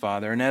things,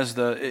 Father, and as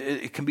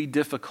it can be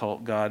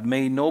difficult, God,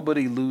 may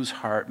nobody lose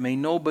heart. May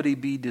nobody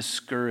be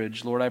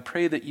discouraged. Lord, I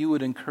pray that you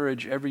would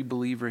encourage every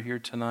believer here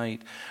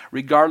tonight,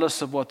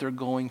 regardless of what they're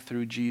going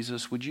through,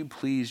 Jesus. Would you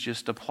please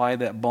just apply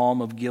that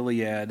balm of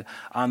Gilead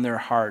on their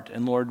heart,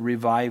 and Lord,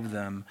 revive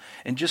them.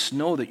 And just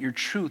know that your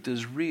truth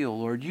is real,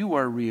 Lord. You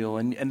are real,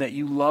 and that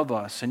you love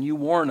us, and you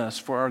warn us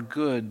for our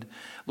good.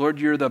 Lord,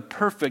 you're the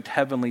perfect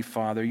heavenly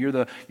Father. You're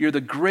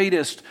the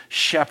greatest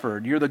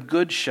shepherd. You're the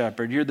good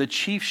shepherd. You're the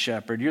chief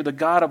shepherd. You're the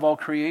God of all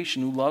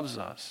creation who loves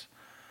us.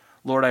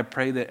 Lord, I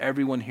pray that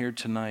everyone here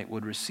tonight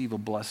would receive a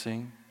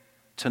blessing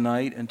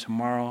tonight and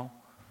tomorrow.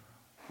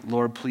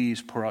 Lord,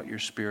 please pour out your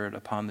Spirit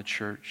upon the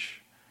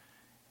church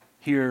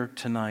here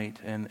tonight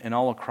and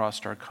all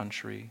across our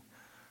country.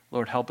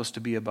 Lord, help us to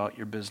be about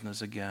your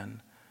business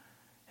again,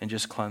 and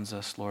just cleanse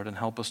us, Lord, and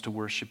help us to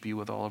worship you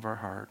with all of our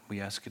heart.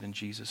 We ask it in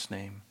Jesus'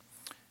 name.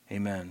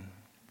 Amen.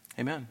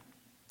 Amen.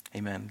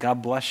 Amen.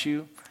 God bless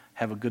you.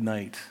 Have a good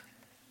night.